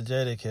 Shout out to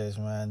Jadakiss,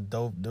 man.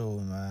 Dope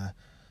dude, man.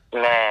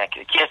 Man,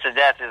 Kiss to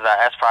Death is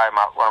that's probably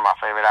one of my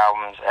favorite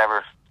albums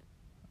ever.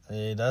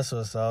 Hey, that's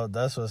what's up.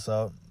 That's what's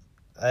up.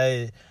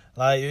 Hey,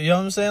 like, you know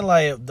what I'm saying?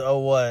 Like,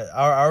 what?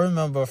 I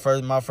remember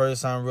my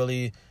first time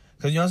really,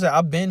 because, you know what I'm saying?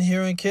 I've been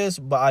hearing Kiss,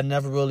 but I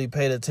never really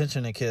paid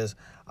attention to Kiss.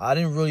 I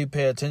didn't really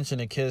pay attention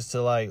to Kiss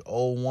to, like,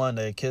 '01,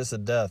 that Kiss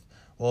of Death.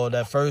 Well,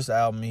 that first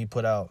album he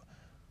put out.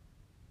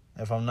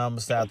 If I'm not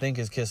mistaken, I think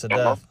it's Kiss of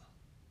Death.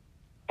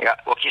 Yeah,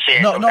 well, you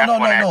said no.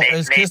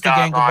 It's Kiss the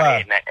Game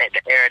Goodbye.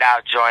 The Air It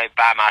Out joint,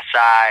 By My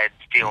Side,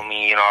 Feel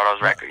Me, you know, all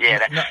those records. Yeah,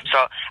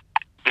 so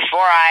before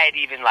I had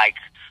even, like,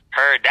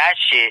 heard that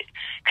shit,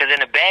 because in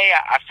the Bay,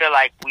 I feel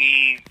like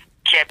we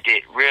kept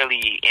it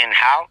really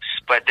in-house,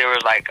 but there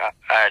was, like, a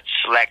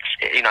select,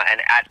 you know, and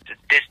at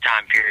this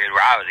time period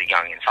where I was a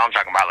youngin', so I'm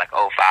talking about, like,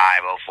 '05,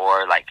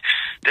 '04, like,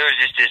 there was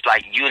just this,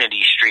 like,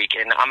 unity streak,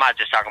 and I'm not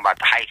just talking about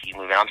the hyphy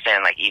movement, I'm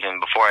saying, like,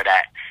 even before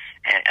that,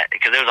 and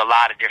because there was a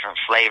lot of different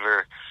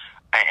flavor,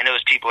 and there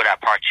was people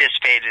that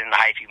participated in the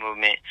hyphy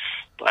movement,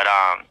 but,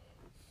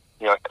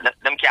 you know,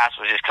 them cats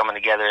was just coming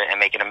together and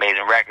making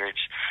amazing records.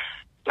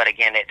 But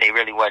again, they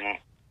really wasn't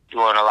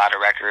doing a lot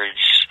of records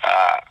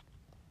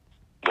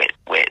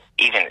with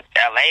even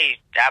LA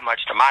that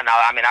much to my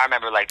knowledge. I mean, I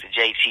remember like the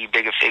JT,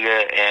 Bigger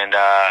Figure, and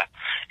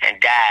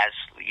Daz.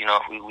 You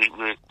know, we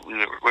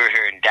were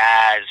hearing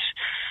Daz.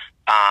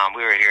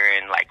 We were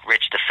hearing like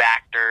Rich the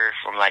Factor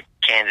from like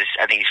Kansas.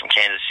 I think he's from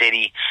Kansas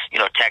City. You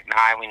know, Tech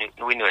Nine.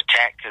 We knew a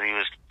Tech because he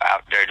was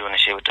out there doing the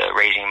shit with the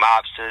Raging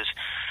Mobsters.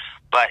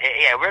 But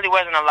it really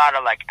wasn't a lot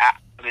of like.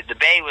 The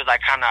Bay was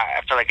like kind of, I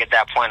feel like at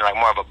that point, like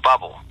more of a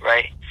bubble,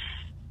 right?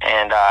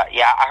 And,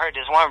 yeah, I heard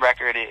this one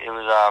record, it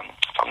was,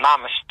 if I'm not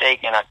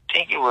mistaken, I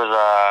think it was,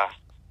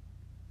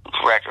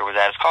 whose record was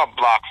that? It's called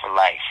Block for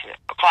Life.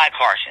 Clyde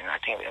Carson, I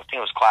think it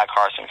was Clyde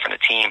Carson from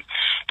the team.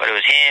 But it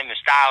was him and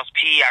Styles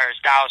P. I heard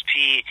Styles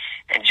P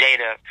and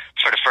Jada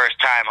for the first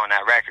time on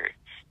that record.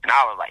 And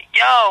I was like,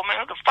 yo,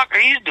 man, what the fuck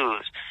are these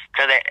dudes?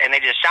 And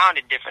they just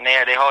sounded different. They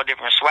had their whole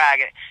different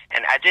swag.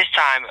 And at this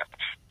time,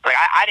 like,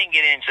 I didn't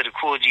get into the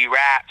Cool G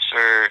raps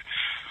or...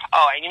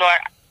 Oh, and you know what?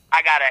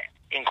 I got to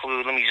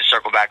include... Let me just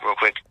circle back real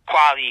quick.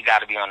 Quality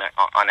got to be on that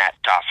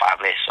top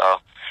 5 list,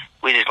 so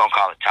we just going to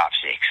call it top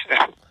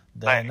 6.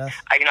 But,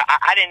 you know,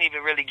 I didn't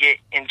even really get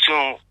in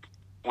tune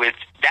with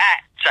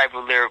that type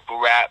of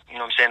lyrical rap.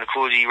 You know what I'm saying? The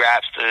Cool G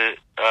raps, the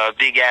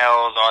Big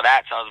L's, all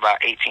that. So I was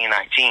about 18,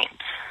 19.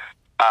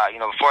 You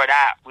know, before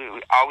that,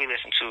 all we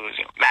listened to was,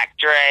 you know, Mac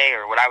Dre,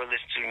 or what I would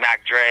listen to,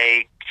 Mac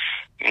Dre,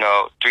 you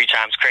know, 3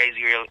 Times Crazy,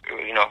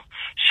 you know,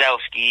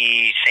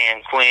 Selsky,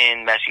 San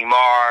Quinn, Messy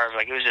Marv.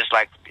 Like, it was just,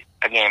 like,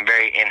 again,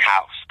 very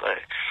in-house. But,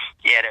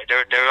 yeah, there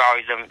were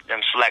always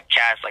them select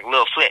cats, like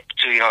Lil Flip,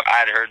 too. You know, I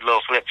had heard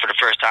Lil Flip for the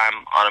first time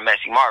on a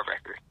Messy Marv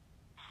record.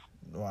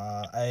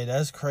 Wow. Hey,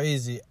 that's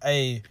crazy.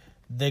 Hey,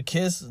 the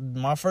Kiss,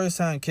 my first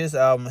time Kiss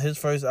album, his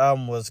first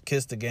album was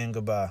Kiss the Game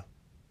Goodbye.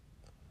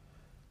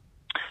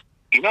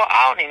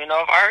 I don't even know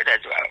if I heard that.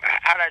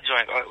 How that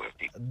joint go?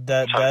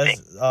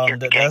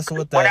 That's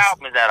what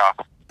album is that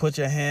off? Put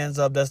Your Hands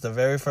Up. That's the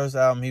very first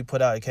album he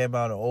put out. It came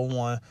out in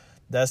 2001.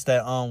 That's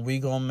that We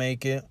Gon'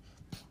 Make It.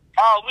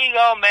 Oh, We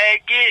Gon'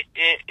 Make It.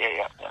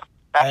 Yeah.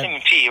 That's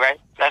M&P, right?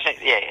 That's it.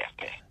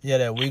 Yeah. Yeah,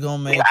 that We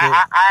Gon' Make It.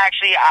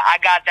 I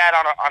got that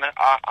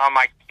on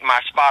my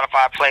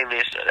Spotify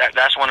playlist.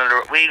 That's one of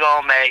the We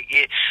Gon' Make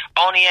It.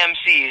 Only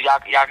MCs.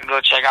 Y'all can go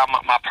check out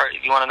my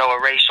if you want to know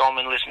what Ray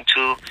Shulman listened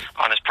to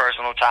on his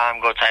personal time,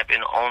 go type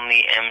in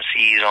Only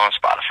MCs on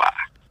Spotify.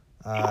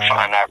 You can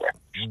find that, bro.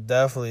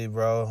 Definitely,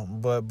 bro.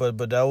 But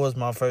that was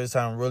my first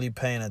time really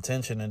paying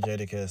attention to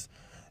Jadakiss.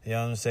 You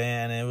know what I'm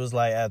saying? And it was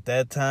like at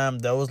that time,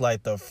 that was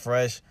like the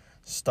fresh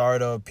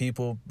start of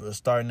people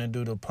starting to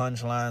do the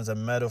punchlines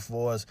and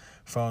metaphors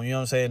from, you know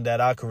what I'm saying,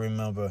 that I could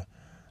remember.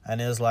 And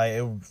it was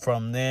like,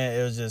 from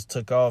there, it just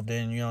took off.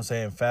 Then, you know what I'm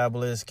saying,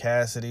 Fabulous,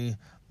 Cassidy,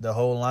 the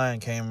whole line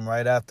came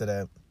right after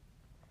that.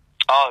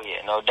 Oh,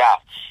 yeah, no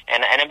doubt.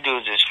 And them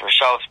dudes is for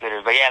show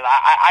spitters. But, yeah,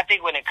 I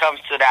think when it comes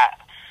to that,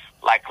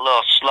 like,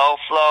 little slow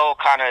flow,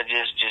 kind of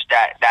just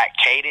that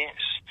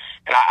cadence,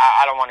 and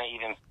I don't want to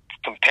even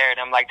compare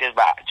them like this,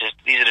 but just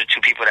these are the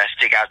two people that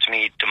stick out to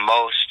me the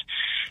most.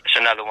 It's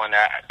another one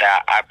that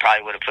I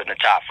probably would have put in the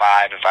top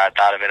 5 if I had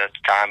thought of it at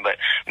the time. But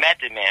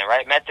Method Man,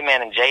 right? Method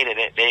Man and Jada,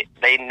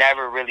 they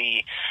never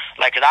really,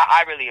 like, cause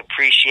I really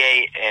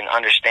appreciate and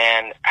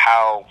understand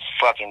how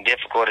fucking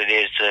difficult it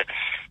is to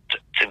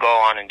go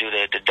on and do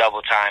the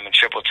double time and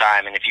triple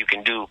time, and if you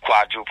can do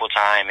quadruple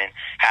time and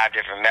have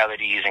different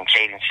melodies and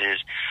cadences.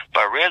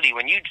 But really,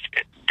 when you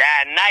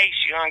that nice,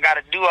 you don't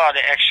got to do all the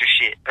extra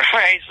shit,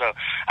 right? So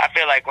I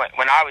feel like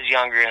when I was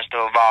younger and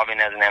still evolving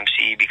as an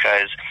MC,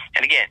 because,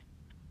 and again,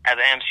 as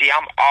an MC,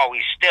 I'm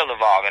always still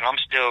evolving. I'm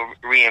still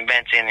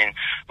reinventing, and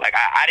like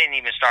I didn't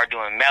even start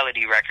doing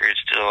melody records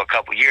till a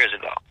couple years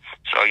ago.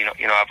 So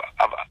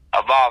I've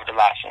evolved a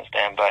lot since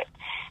then. But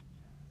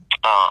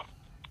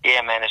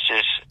yeah, man,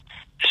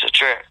 it's a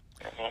trip.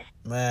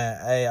 Man,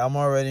 hey, I'm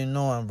already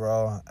knowing,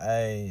 bro.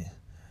 Hey,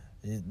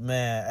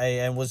 man, hey,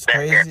 and what's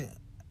crazy?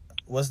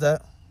 What's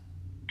that?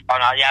 Oh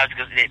no, yeah,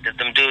 because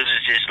them dudes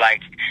is just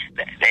like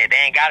they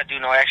ain't got to do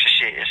no extra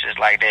shit. It's just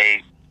like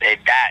they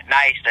that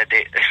nice that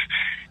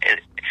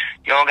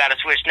you don't got to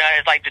switch. No,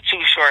 it's like the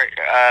Too Short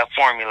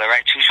formula,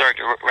 right? Too Short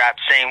to rap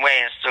the same way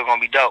and it's still gonna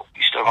be dope.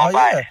 You still gonna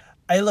buy it.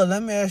 Hey, look,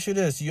 let me ask you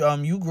this: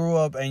 you grew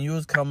up and you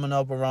was coming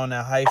up around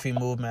that hyphy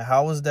movement.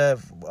 How was that?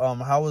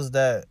 How was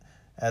that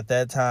at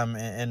that time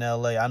in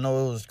LA? I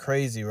know it was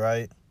crazy,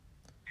 right?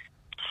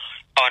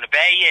 Oh, in the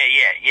Bay,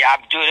 yeah.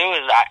 Dude, it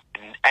was,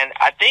 and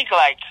I think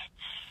like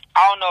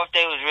I don't know if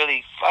they was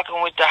really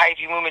fucking with the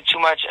hyphy movement too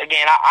much.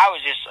 Again, I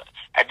was just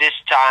at this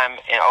time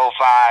in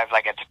 05,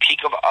 like at the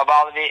peak of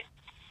all of it.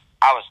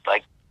 I was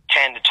like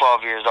 10 to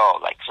 12 years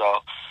old, like so.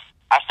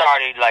 I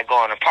started like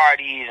going to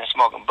parties and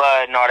smoking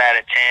bud and all that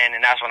at 10,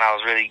 and that's when I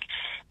was really,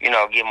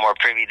 getting more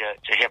privy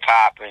to hip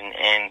hop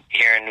and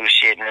hearing new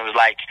shit. And it was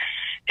like,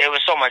 it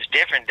was so much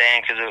different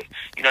then, because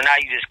now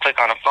you just click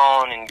on a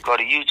phone and go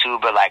to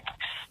YouTube, but like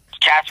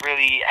cats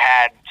really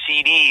had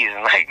CDs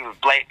and like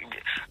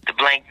the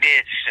blank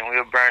discs, and we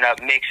would burn up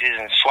mixes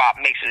and swap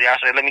mixes. I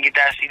said, let me get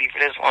that CD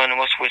for this one,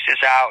 and we'll switch this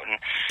out, and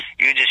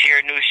you just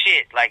hear new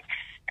shit. Like,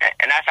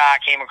 and that's how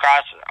I came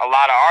across a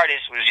lot of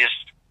artists, was just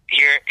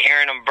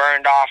hearing them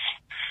burned off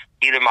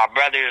either my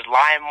brother's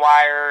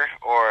LimeWire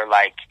or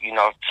like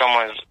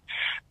someone's,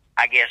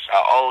 I guess,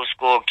 old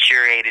school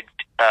curated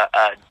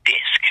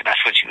disc. That's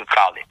what you would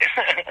call it.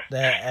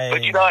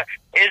 But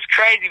it's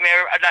crazy,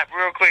 man.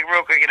 Real quick,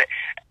 bro.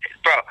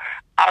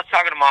 I was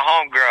talking to my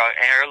homegirl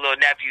and her little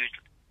nephew,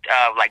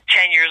 like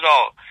 10 years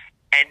old,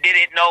 and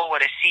didn't know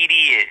what a CD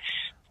is.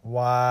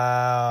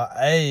 Wow.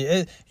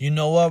 Hey, you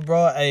know what,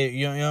 bro? Hey,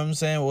 you know what I'm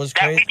saying? What's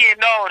crazy? That we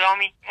getting old,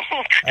 homie.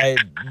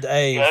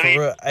 hey, for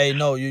real. Hey,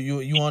 no,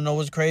 you want to know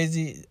what's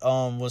crazy?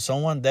 With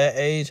someone that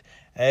age,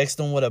 ask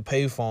them what a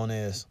payphone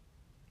is.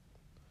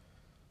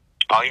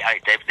 Oh yeah,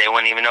 they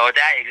wouldn't even know what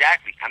that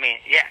exactly. I mean,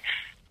 yeah.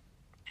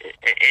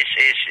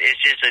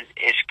 It's just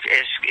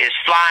it's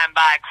flying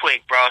by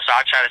quick, bro. So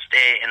I try to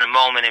stay in the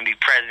moment and be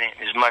present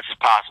as much as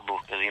possible.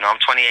 Because I'm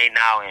 28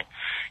 now, and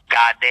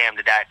goddamn,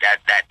 did that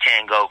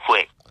 10 go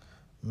quick.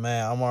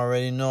 Man, I'm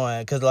already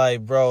knowing. Cause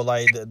like, bro,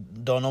 like,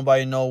 don't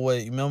nobody know what.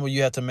 Remember,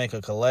 you had to make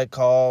a collect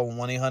call,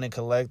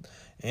 1-800-collect,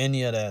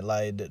 any of that.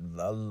 Like,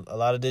 a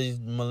lot of these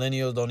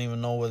millennials don't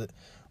even know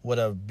what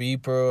a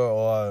beeper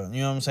or,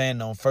 you know what I'm saying,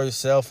 the first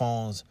cell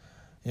phones.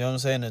 You know what I'm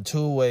saying? The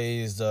two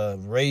ways, the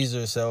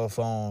Razor cell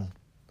phone.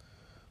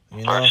 For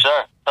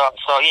sure.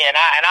 So yeah,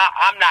 and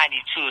I'm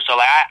 92, so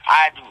like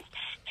I'd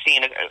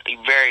seen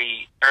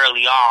very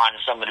early on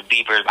some of the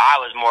beepers, but I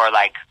was more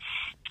like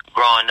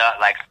growing up,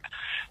 like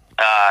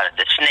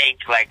the Snake.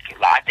 Like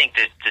I think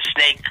the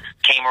Snake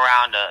came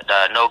around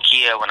the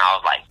Nokia when I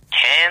was like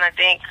 10, I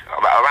think,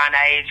 around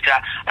that age.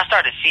 Cause I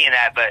started seeing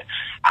that, but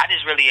I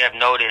just really have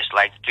noticed,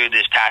 like through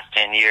this past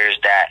 10 years,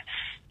 that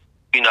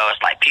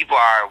it's like people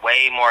are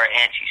way more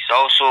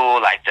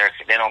antisocial. Like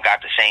they don't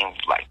got the same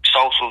like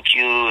social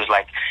cues.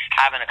 Like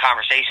having a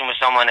conversation with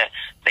someone that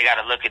they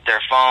got to look at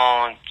their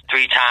phone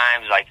 3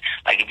 times. Like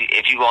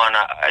if you go on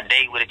a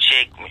date with a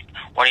chick,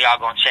 one of y'all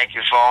gonna check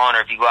your phone,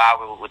 or if you go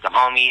out with the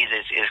homies,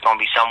 it's gonna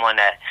be someone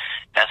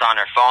that's on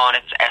their phone.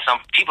 And some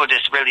people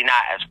just really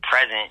not as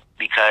present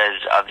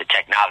because of the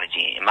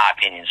technology, in my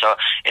opinion. So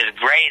it's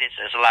great.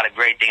 It's a lot of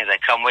great things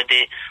that come with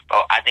it,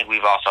 but I think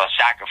we've also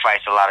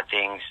sacrificed a lot of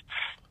things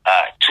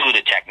to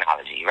the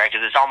technology, right?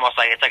 Because it's almost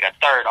like it's like a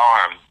third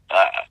arm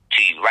to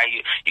you, right?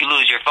 You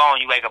lose your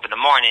phone, you wake up in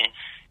the morning,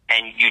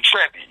 and you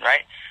tripping,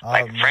 right?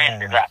 Like, for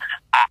instance,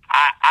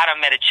 I done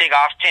met a chick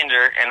off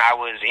Tinder, and I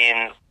was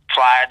in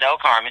Playa del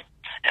Carmen,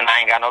 and I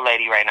ain't got no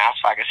lady right now,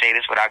 so I can say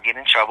this without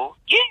getting in trouble.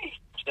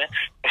 Yeah.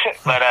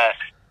 But,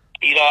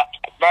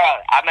 bro,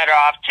 I met her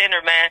off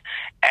Tinder, man,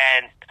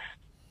 and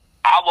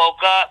I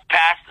woke up,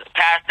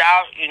 passed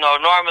out.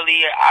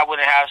 Normally I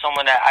wouldn't have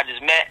someone that I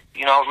just met,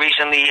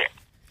 recently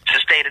to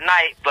stay the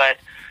night, but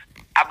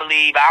I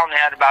believe I only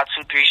had about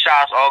 2-3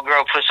 shots. Old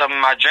girl put something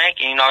in my drink,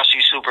 and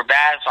she's super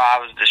bad, so I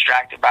was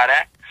distracted by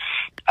that.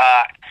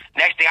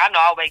 Next thing I know,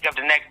 I wake up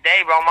the next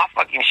day, bro. My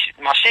fucking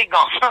my shit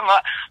gone.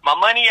 my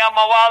money out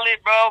my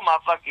wallet, bro. My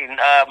fucking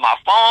my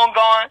phone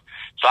gone.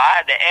 So I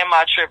had to end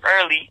my trip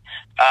early.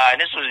 And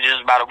this was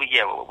just about a week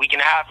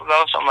and a half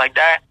ago, something like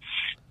that.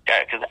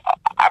 Because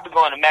I've been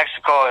going to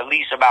Mexico at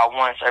least about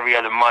once every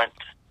other month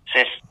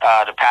since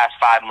the past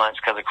 5 months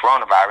because of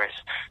coronavirus.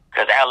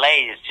 Because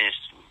LA is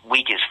just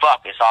weak as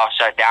fuck. It's all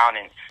shut down.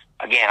 And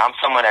again, I'm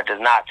someone that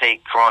does not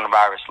take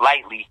coronavirus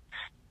lightly.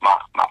 My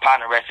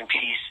partner, rest in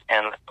peace,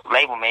 and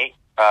label mate,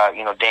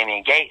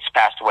 Damian Gates,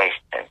 passed away.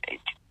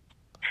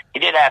 He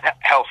did have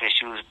health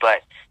issues, but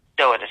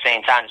still at the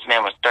same time, this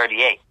man was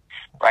 38,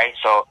 right?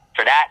 So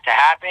for that to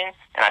happen,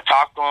 and I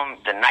talked to him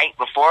the night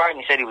before, and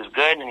he said he was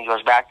good, and he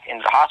goes back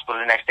into the hospital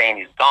the next day, and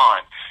he's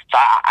gone. So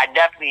I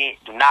definitely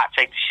do not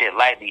take the shit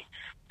lightly,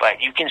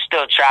 but you can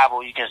still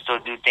travel, you can still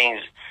do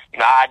things.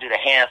 I do the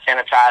hand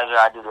sanitizer,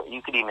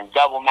 you could even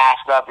double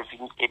mask up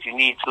if you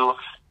need to.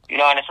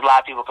 And it's a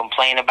lot of people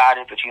complain about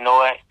it, but you know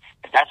what?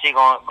 If that shit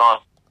going,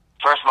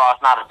 first of all,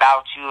 it's not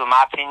about you, in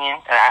my opinion,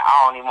 and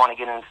I don't even want to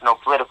get into no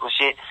political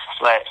shit,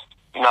 but,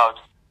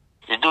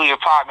 just do your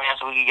part, man,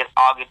 so we can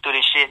all get through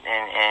this shit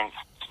and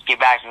get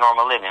back to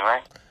normal living,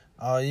 right?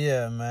 Oh,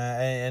 yeah,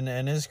 man,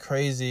 and it's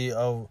crazy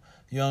of,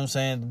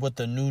 what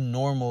the new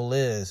normal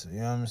is,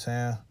 you know what I'm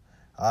saying?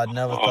 I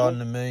never thought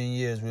in a million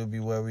years we'd be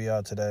where we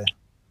are today.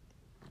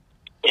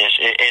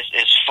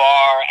 It's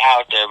far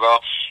out there, bro,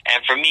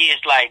 and for me,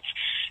 it's like,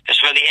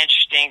 it's really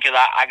interesting because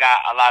I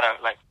got a lot of,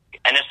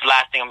 and this is the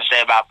last thing I'm going to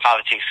say about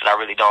politics because I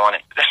really don't want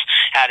to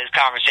have this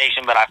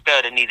conversation, but I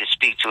feel the need to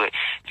speak to it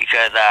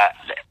because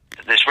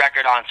this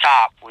record On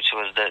Top, which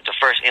was the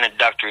first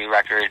introductory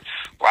record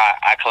where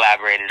I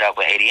collaborated up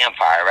with 80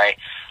 Empire, right?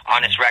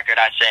 On this record,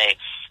 I say,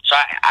 so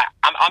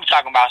I'm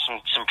talking about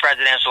some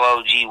presidential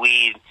OG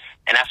weed,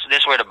 and this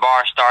is where the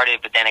bar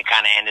started, but then it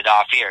kind of ended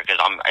off here because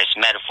it's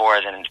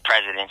metaphors and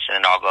presidents and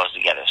it all goes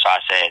together. So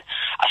I said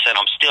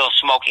I'm still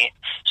smoking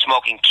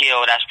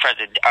kill. That's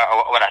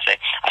what I say.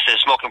 I said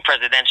smoking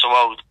presidential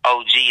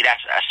OG.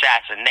 That's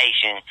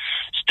assassination.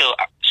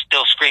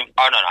 Still scream.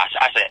 Oh no.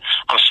 I said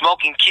I'm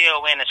smoking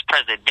kill and it's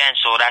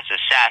presidential. That's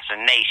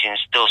assassination.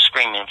 Still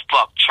screaming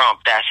fuck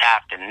Trump. That's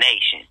half the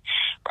nation.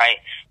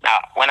 Right now,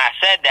 when I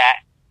said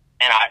that,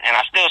 and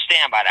I still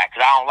stand by that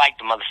because I don't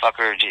like the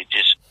motherfucker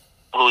just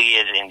who he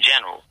is in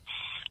general.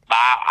 But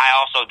I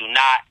also do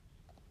not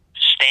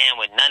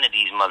stand with none of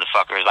these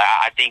motherfuckers.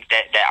 I think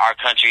that our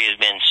country has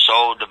been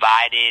so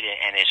divided,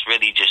 and it's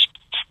really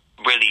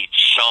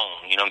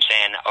shown, you know what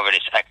I'm saying, over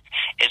this.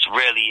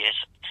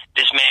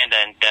 This man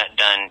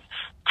done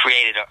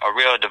created a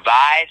real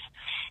divide,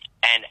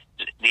 and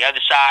the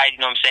other side,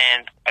 you know what I'm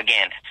saying,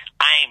 again,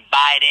 I ain't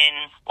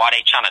Biden while they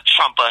trying to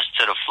trump us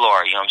to the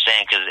floor, you know what I'm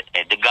saying, because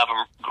the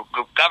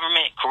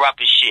government corrupt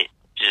as shit.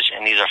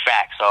 And these are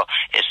facts. So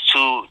it's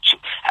two,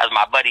 as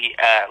my buddy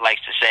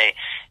likes to say,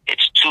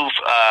 it's two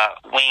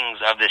wings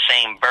of the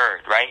same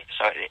bird, right?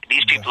 So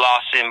these people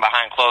all sitting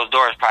behind closed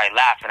doors probably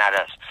laughing at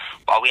us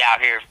while we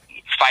out here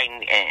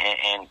fighting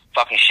and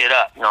fucking shit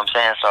up, you know what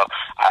I'm saying? So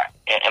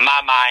in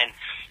my mind,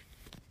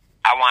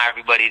 I want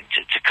everybody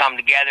to come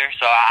together.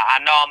 So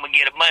I know I'm going to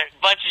get a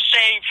bunch of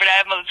shade for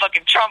that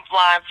motherfucking Trump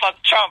line. Fuck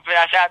Trump,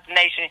 that's half the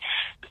nation.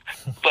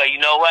 But you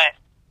know what?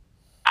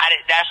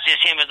 That's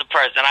just him as a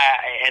person,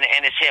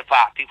 and it's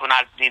hip-hop. People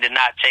need to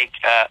not take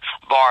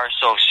bars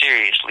so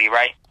seriously,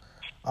 right?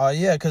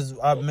 Yeah, because,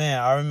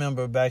 I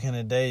remember back in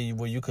the day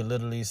where you could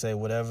literally say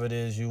whatever it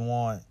is you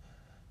want,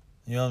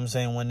 you know what I'm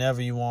saying, whenever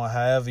you want,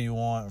 however you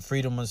want,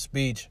 freedom of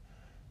speech,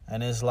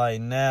 and it's like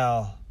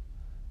now...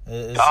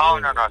 No,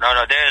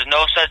 there's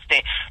no such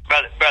thing.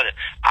 Brother,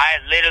 I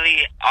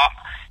literally,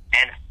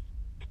 and...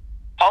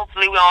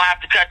 Hopefully we don't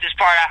have to cut this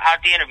part out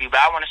the interview,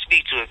 but I want to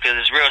speak to it because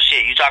it's real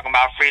shit. You talking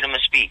about freedom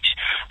of speech.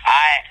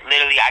 I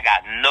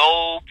got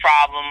no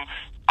problem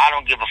I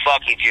don't give a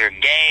fuck if you're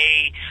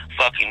gay,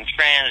 fucking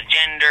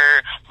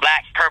transgender,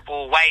 black,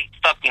 purple, white,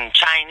 fucking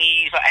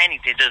Chinese, or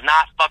anything. It does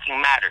not fucking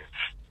matter.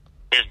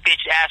 There's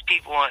bitch-ass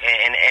people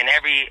in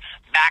every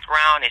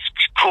background. It's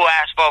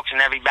cool-ass folks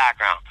in every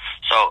background.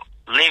 So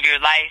live your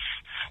life.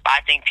 But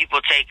I think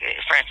people take,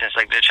 for instance,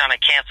 like they're trying to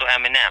cancel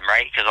Eminem,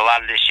 right? Because a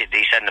lot of this shit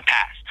they said in the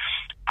past.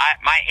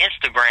 My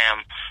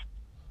Instagram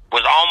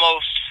was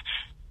almost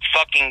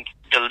fucking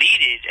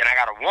deleted, and I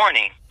got a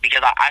warning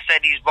because I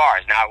said these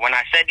bars. Now, when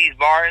I said these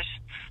bars,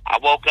 I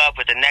woke up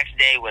with the next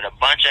day with a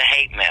bunch of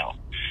hate mail.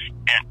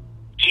 And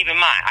keep in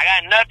mind, I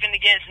got nothing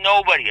against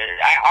nobody.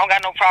 I don't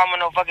got no problem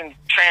with no fucking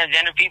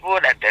transgender people.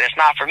 That's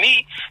not for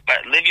me.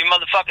 But live your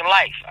motherfucking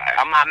life.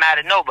 I'm not mad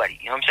at nobody.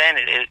 You know what I'm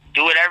saying?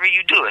 Do whatever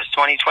you do. It's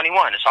 2021.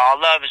 It's all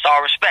love. It's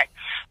all respect.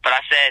 But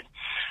I said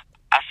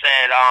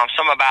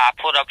something about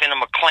I pulled up in a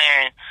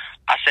McLaren.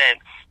 I said,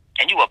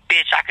 and you a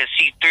bitch. I can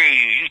see through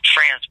you. You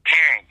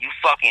transparent. You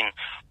fucking.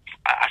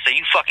 I said,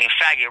 you fucking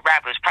faggot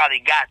rappers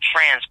probably got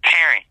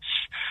transparents.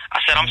 I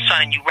said, I'm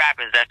sonning you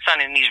rappers that's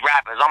sonning these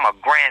rappers. I'm a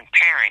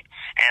grandparent.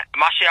 And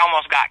my shit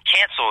almost got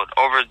canceled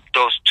over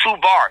those 2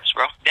 bars,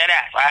 bro. Dead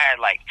ass. I had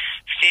like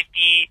 50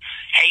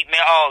 hate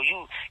mail. Oh,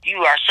 you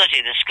are such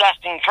a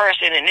disgusting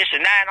person and this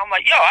and that. And I'm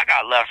like, yo, I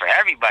got love for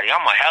everybody.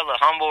 I'm a hella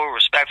humble,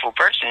 respectful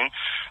person.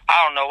 I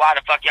don't know why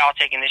the fuck y'all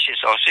taking this shit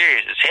so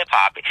serious. It's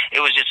hip-hop. It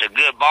was just a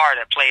good bar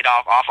that played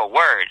off a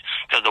word.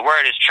 Because the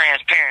word is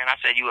transparent. I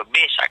said, you a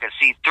bitch. I can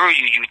see through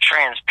you. You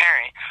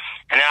transparent.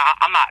 And then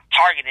I'm not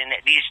targeting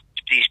these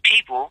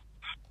people.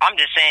 I'm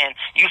just saying,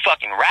 you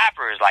fucking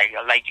rappers, like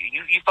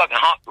you fucking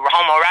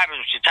homo rappers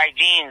with your tight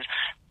jeans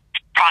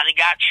probably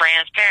got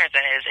transparent,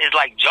 and it's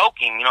like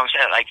joking, you know what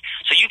I'm saying? Like,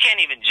 so you can't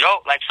even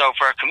joke. Like, so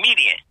for a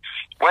comedian,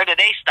 where do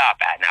they stop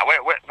at now?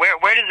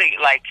 Where does it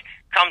like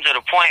come to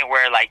the point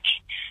where like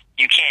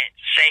you can't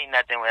say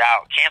nothing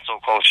without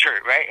cancel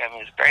culture, right? I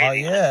mean, it's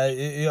crazy. Oh yeah,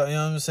 you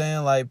know what I'm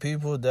saying? Like,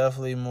 people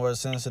definitely more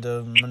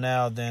sensitive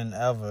now than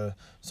ever.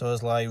 So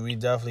it's like we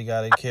definitely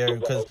gotta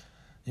carry, because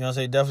you know what I'm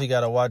saying, definitely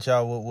got to watch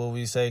out what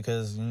we say,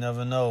 because you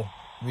never know.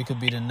 We could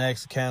be the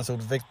next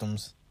canceled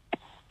victims.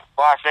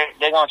 Well, I say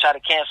they're going to try to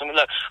cancel me.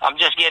 Look, I'm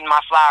just getting my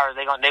flowers.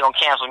 They're gonna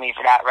cancel me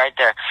for that right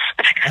there.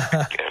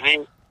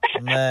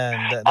 Man,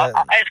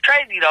 it's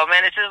crazy, though,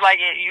 man. It's just like,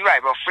 you're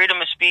right, bro.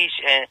 Freedom of speech,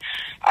 and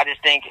I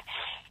just think,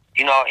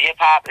 you know,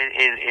 hip-hop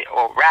is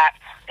or rap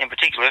in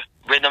particular,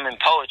 rhythm and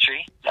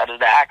poetry. That is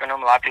the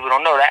acronym. A lot of people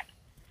don't know that.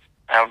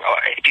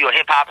 If you're a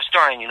hip-hop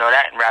historian, you know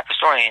that, and rap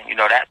historian, you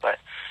know that, but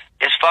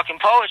it's fucking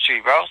poetry,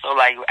 bro. So,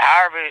 like,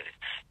 however,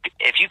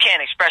 if you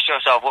can't express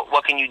yourself,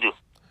 what can you do?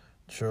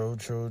 True.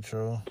 You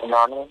know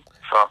what I mean?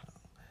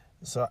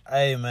 So,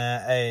 hey,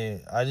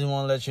 man, I just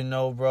want to let you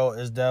know, bro,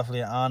 it's definitely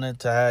an honor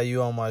to have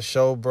you on my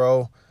show,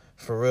 bro.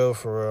 For real.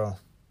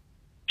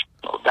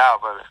 No doubt,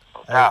 brother.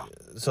 No doubt.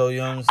 So, you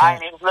know what I'm saying? I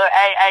mean, look,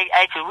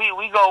 hey, cause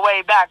we go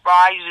way back, bro.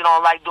 I usually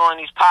don't like doing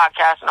these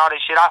podcasts and all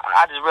this shit.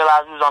 I just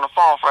realized we was on the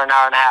phone for an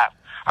hour and a half.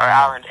 Or an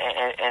hour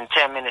and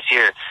 10 minutes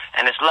here.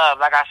 And it's love.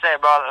 Like I said,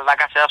 bro,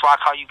 that's why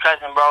I call you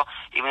cousin, bro.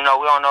 Even though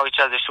we don't know each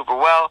other super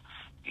well,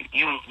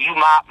 you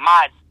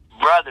my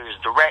brother's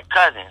direct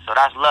cousin. So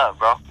that's love,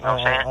 bro. You know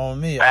what I'm saying?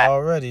 On me, right.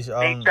 Already.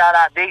 Big shout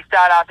out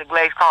to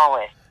Glaze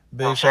Conway.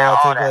 Big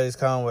shout out to Glaze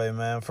Conway,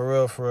 man. For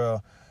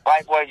real.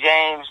 White Boy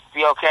James,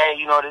 be okay.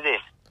 You know what it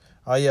is.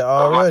 Oh, yeah,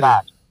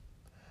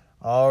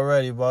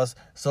 already, boss.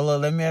 So,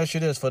 look, let me ask you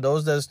this. For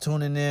those that's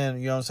tuning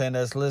in, you know what I'm saying,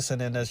 that's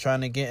listening, that's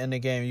trying to get in the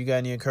game, you got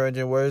any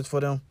encouraging words for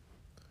them?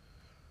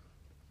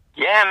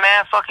 Yeah,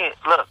 man, fucking,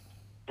 look,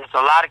 there's a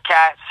lot of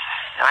cats,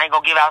 and I ain't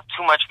gonna give out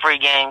too much free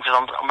game, because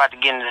I'm about to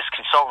get into this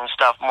consulting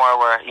stuff more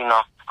where, you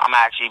know, I'm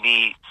actually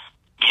be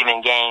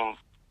giving game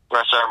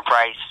for a certain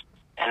price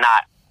and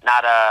not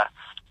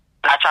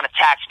trying to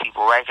tax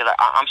people, right? Because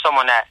I'm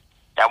someone that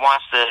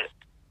wants to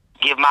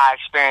give my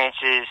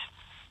experiences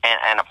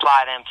and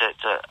apply them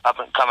to up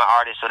and coming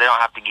artists, so they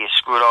don't have to get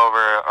screwed over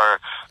or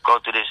go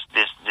through this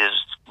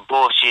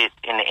bullshit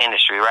in the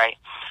industry, right?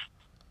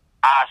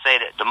 I say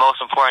that the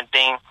most important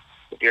thing,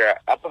 if you're an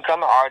up and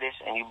coming artist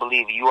and you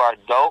believe you are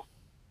dope,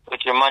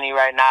 put your money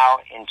right now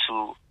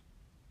into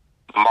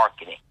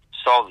marketing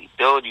solely.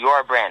 Build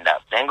your brand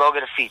up. Then go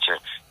get a feature.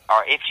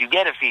 Or if you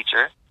get a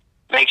feature,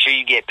 make sure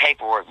you get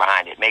paperwork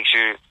behind it. Make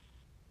sure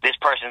this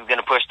person's going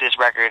to push this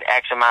record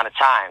X amount of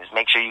times.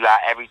 Make sure you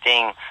got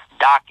everything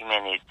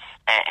documented,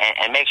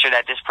 and make sure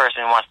that this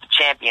person wants to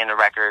champion the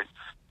record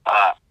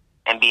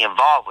and be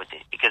involved with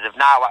it. Because if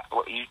not,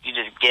 you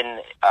just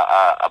getting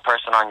a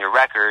person on your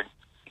record,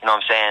 you know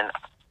what I'm saying,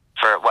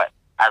 for what?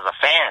 As a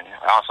fan,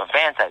 on some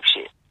fan type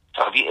shit.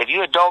 So if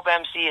you're a dope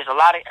MC, it's a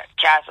lot of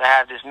cats that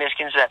have this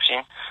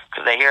misconception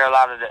because they hear a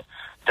lot of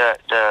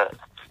the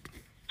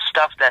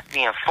stuff that's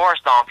being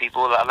forced on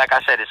people. Like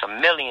I said, it's a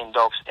million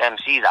dope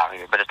MCs out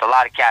here, but it's a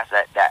lot of cats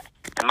that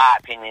in my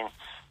opinion,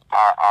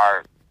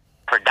 are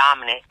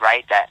predominant,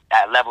 right? That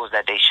at levels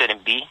that they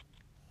shouldn't be.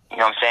 You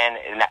know what I'm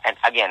saying? And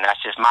again,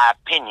 that's just my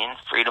opinion,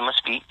 freedom of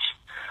speech.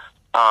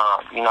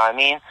 You know what I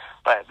mean?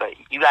 But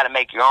you got to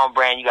make your own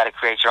brand. You got to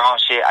create your own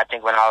shit. I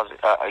think when I was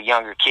a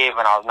younger kid,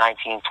 when I was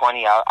 19,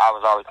 20, I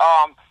was always,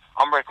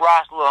 I'm Rick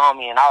Ross, little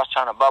homie, and I was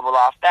trying to bubble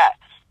off that.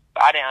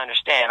 But I didn't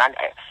understand.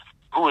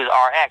 Who is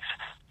RX?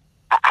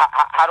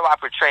 How do I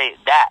portray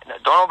that?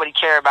 Don't nobody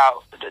care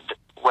about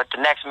what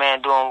the next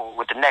man doing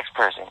with the next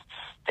person.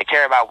 They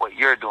care about what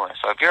you're doing.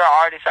 So if you're an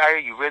artist out here,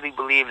 you really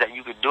believe that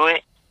you could do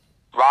it,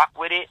 rock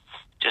with it.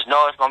 Just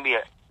know it's gonna be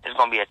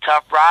a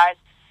tough ride,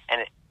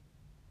 and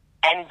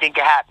anything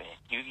can happen.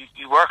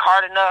 You work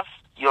hard enough,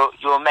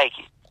 you'll make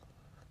it.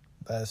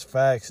 That's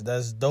facts.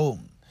 That's dope.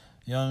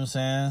 You know what I'm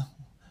saying?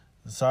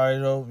 Sorry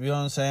though. You know what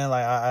I'm saying?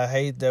 Like I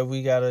hate that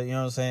we gotta, you know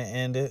what I'm saying,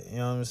 end it. You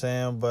know what I'm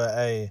saying? But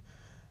hey,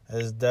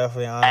 it's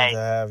definitely an honor to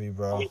have you,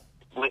 bro.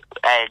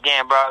 Hey,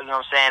 again, bro, you know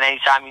what I'm saying?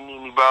 Anytime you need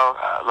me, bro,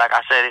 like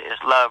I said,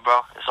 it's love,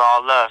 bro. It's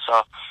all love.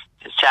 So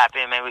just chop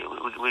in, man.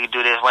 We can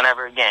do this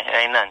whenever again. It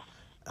ain't nothing.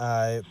 All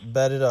right.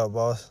 Bet it up,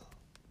 boss.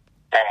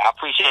 Hey, I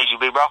appreciate you,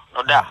 big bro.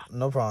 No doubt.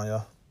 No problem,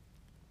 y'all.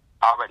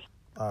 Already.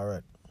 All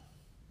right.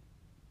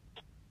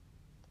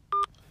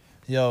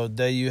 Yo,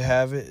 there you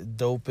have it.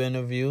 Dope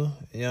interview.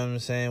 You know what I'm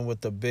saying?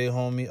 With the big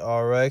homie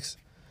RX.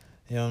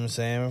 You know what I'm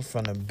saying?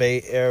 From the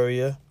Bay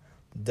Area.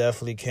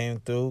 Definitely came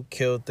through.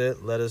 Killed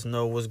it. Let us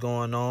know what's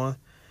going on.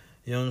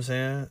 You know what I'm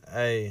saying?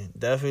 Hey,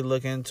 definitely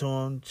look into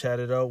him. Chat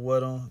it up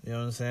with him. You know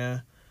what I'm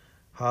saying?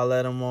 Holla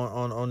at him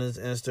on his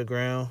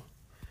Instagram.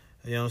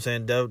 You know what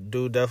I'm saying?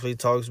 Dude definitely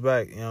talks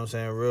back. You know what I'm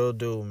saying? Real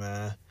dude,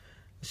 man.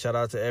 Shout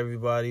out to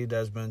everybody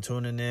that's been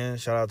tuning in.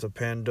 Shout out to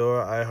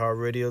Pandora,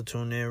 iHeartRadio,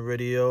 TuneIn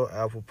Radio,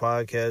 Apple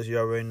Podcasts. You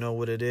already know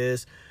what it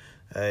is.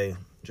 Hey,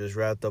 just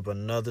wrapped up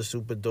another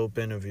super dope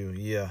interview.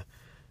 Yeah.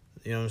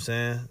 You know what I'm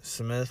saying?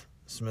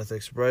 Smith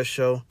Express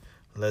Show.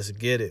 Let's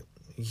get it.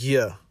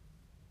 Yeah.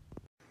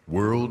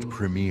 World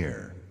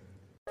premiere.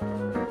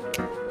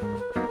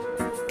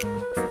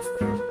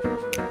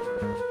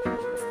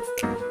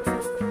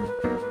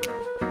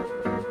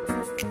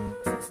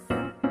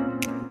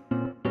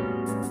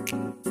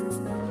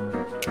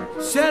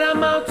 Said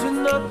I'm out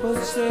in the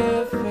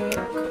Pacific.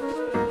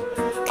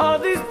 All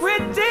these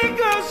pretty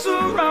girls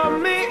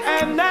surround me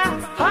and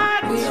that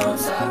hot. We on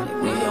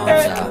top, we on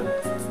top.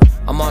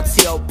 I'm on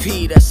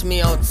T.O.P., that's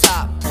me on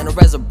top. And the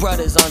rest of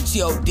brothers on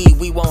G.O.D.,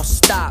 we won't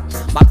stop.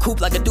 My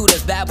coupe like a dude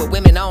that's bad with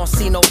women, I don't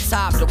see no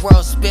top. The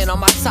world spin on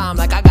my time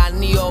like I got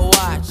Neo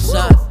watch,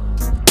 son.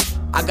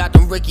 I got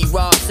them Ricky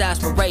Ross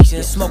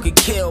aspirations. Smoke and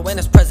kill, and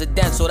it's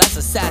presidential, that's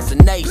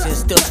assassination.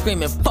 Still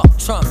screaming, fuck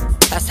Trump,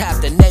 that's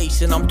half the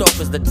nation. I'm dope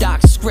as the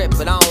doc script,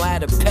 but I don't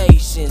have the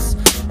patience.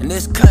 And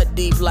this cut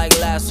deep like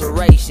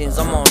lacerations.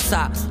 I'm on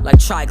top like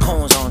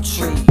trichomes on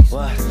trees.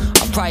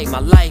 I pride my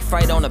life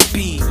right on the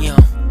beat, you know.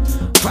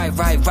 Right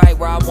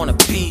where I wanna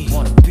be.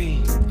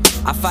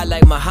 I fight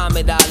like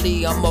Muhammad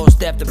Ali. I'm most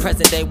deaf, the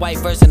present day white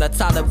version of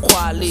Talib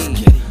Kweli.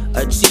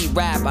 A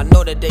G-rap, I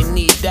know that they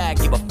need that.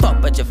 Give a fuck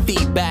about your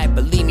feedback.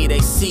 Believe me, they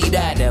see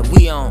that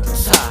we on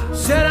top.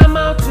 Said I'm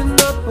out in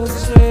the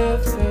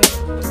Pacific.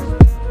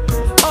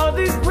 All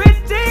these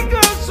pretty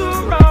girls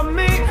surround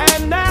me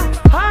and that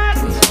hot.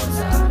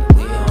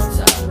 We on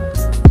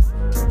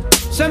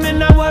top. So me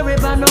not worry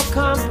about no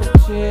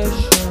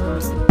competition.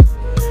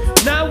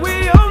 Now we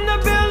own the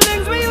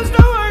buildings we used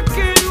to work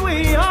in.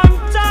 We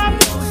on top.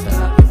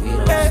 We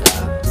don't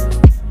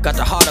stop. Got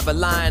the heart of a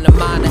lion, the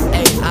mind of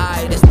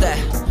AI. That's that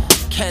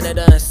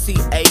Canada and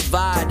CA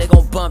vibe. They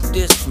gon' bump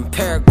this from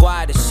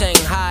Paraguay to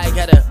Shanghai.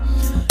 Got a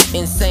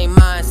insane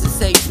mind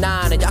since age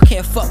 9. And y'all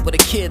can't fuck with a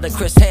kid like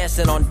Chris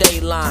Hansen on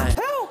Dayline.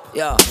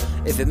 Yo,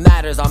 if it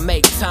matters, I'll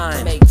make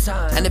time.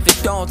 And if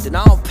it don't, then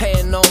I don't pay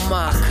it no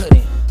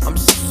mind. I'm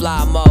just a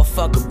fly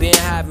motherfucker, been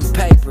having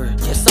paper.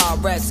 It's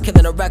RX,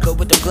 killing a record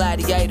with them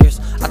gladiators.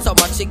 I told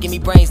my chick, give me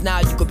brains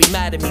now, you could be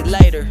mad at me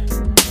later.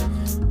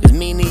 Cause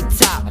me need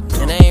top,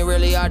 and it ain't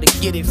really hard to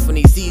get it from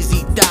these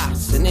easy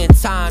dots. And in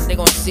time, they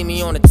gon' see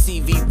me on the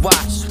TV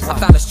watch. I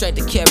found the strength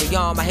to carry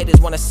on, my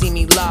haters wanna see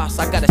me lost.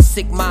 I got a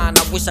sick mind,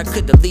 I wish I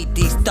could delete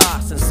these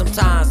thoughts. And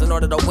sometimes, in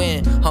order to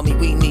win, homie,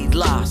 we need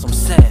loss, I'm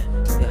saying.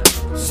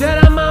 Said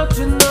I'm out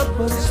in the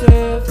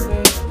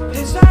Pacific.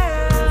 Yes, I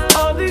am.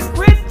 All these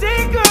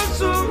pretty girls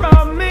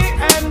surround me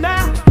and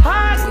that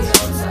hot.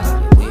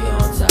 We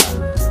on top.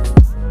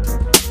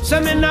 So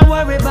me not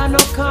worry about no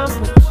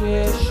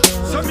competition.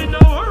 So me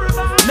not worry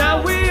about.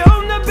 Now we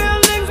own the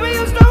buildings we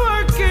used to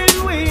work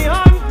in. We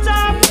on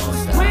top.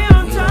 We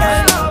on top.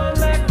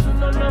 Back to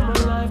no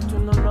normal life, to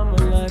no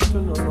normal life, to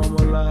no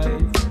normal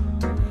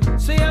life.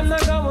 See, I'm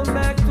not going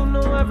back to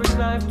no average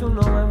life, to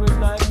no average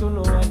life, to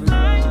no average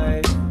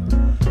life.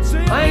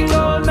 I ain't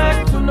going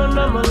back to no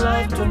normal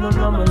life, to no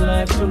normal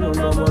life, to no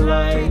normal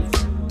life.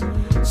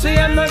 See,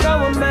 I'm not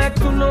going back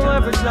to no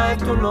average life,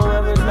 to no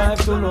average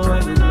life, to no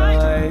average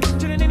life.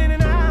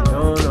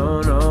 No,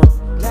 no, no.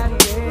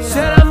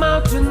 Said I'm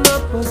out in the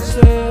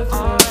Pacific.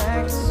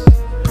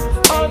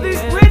 All these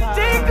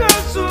pretty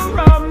girls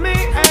surround me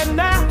and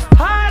that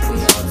hot.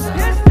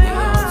 Yes, they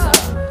are.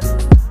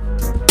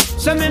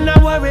 So me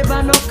not worry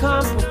about no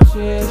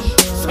competition.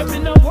 So me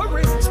not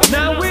worry.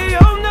 Now we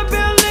own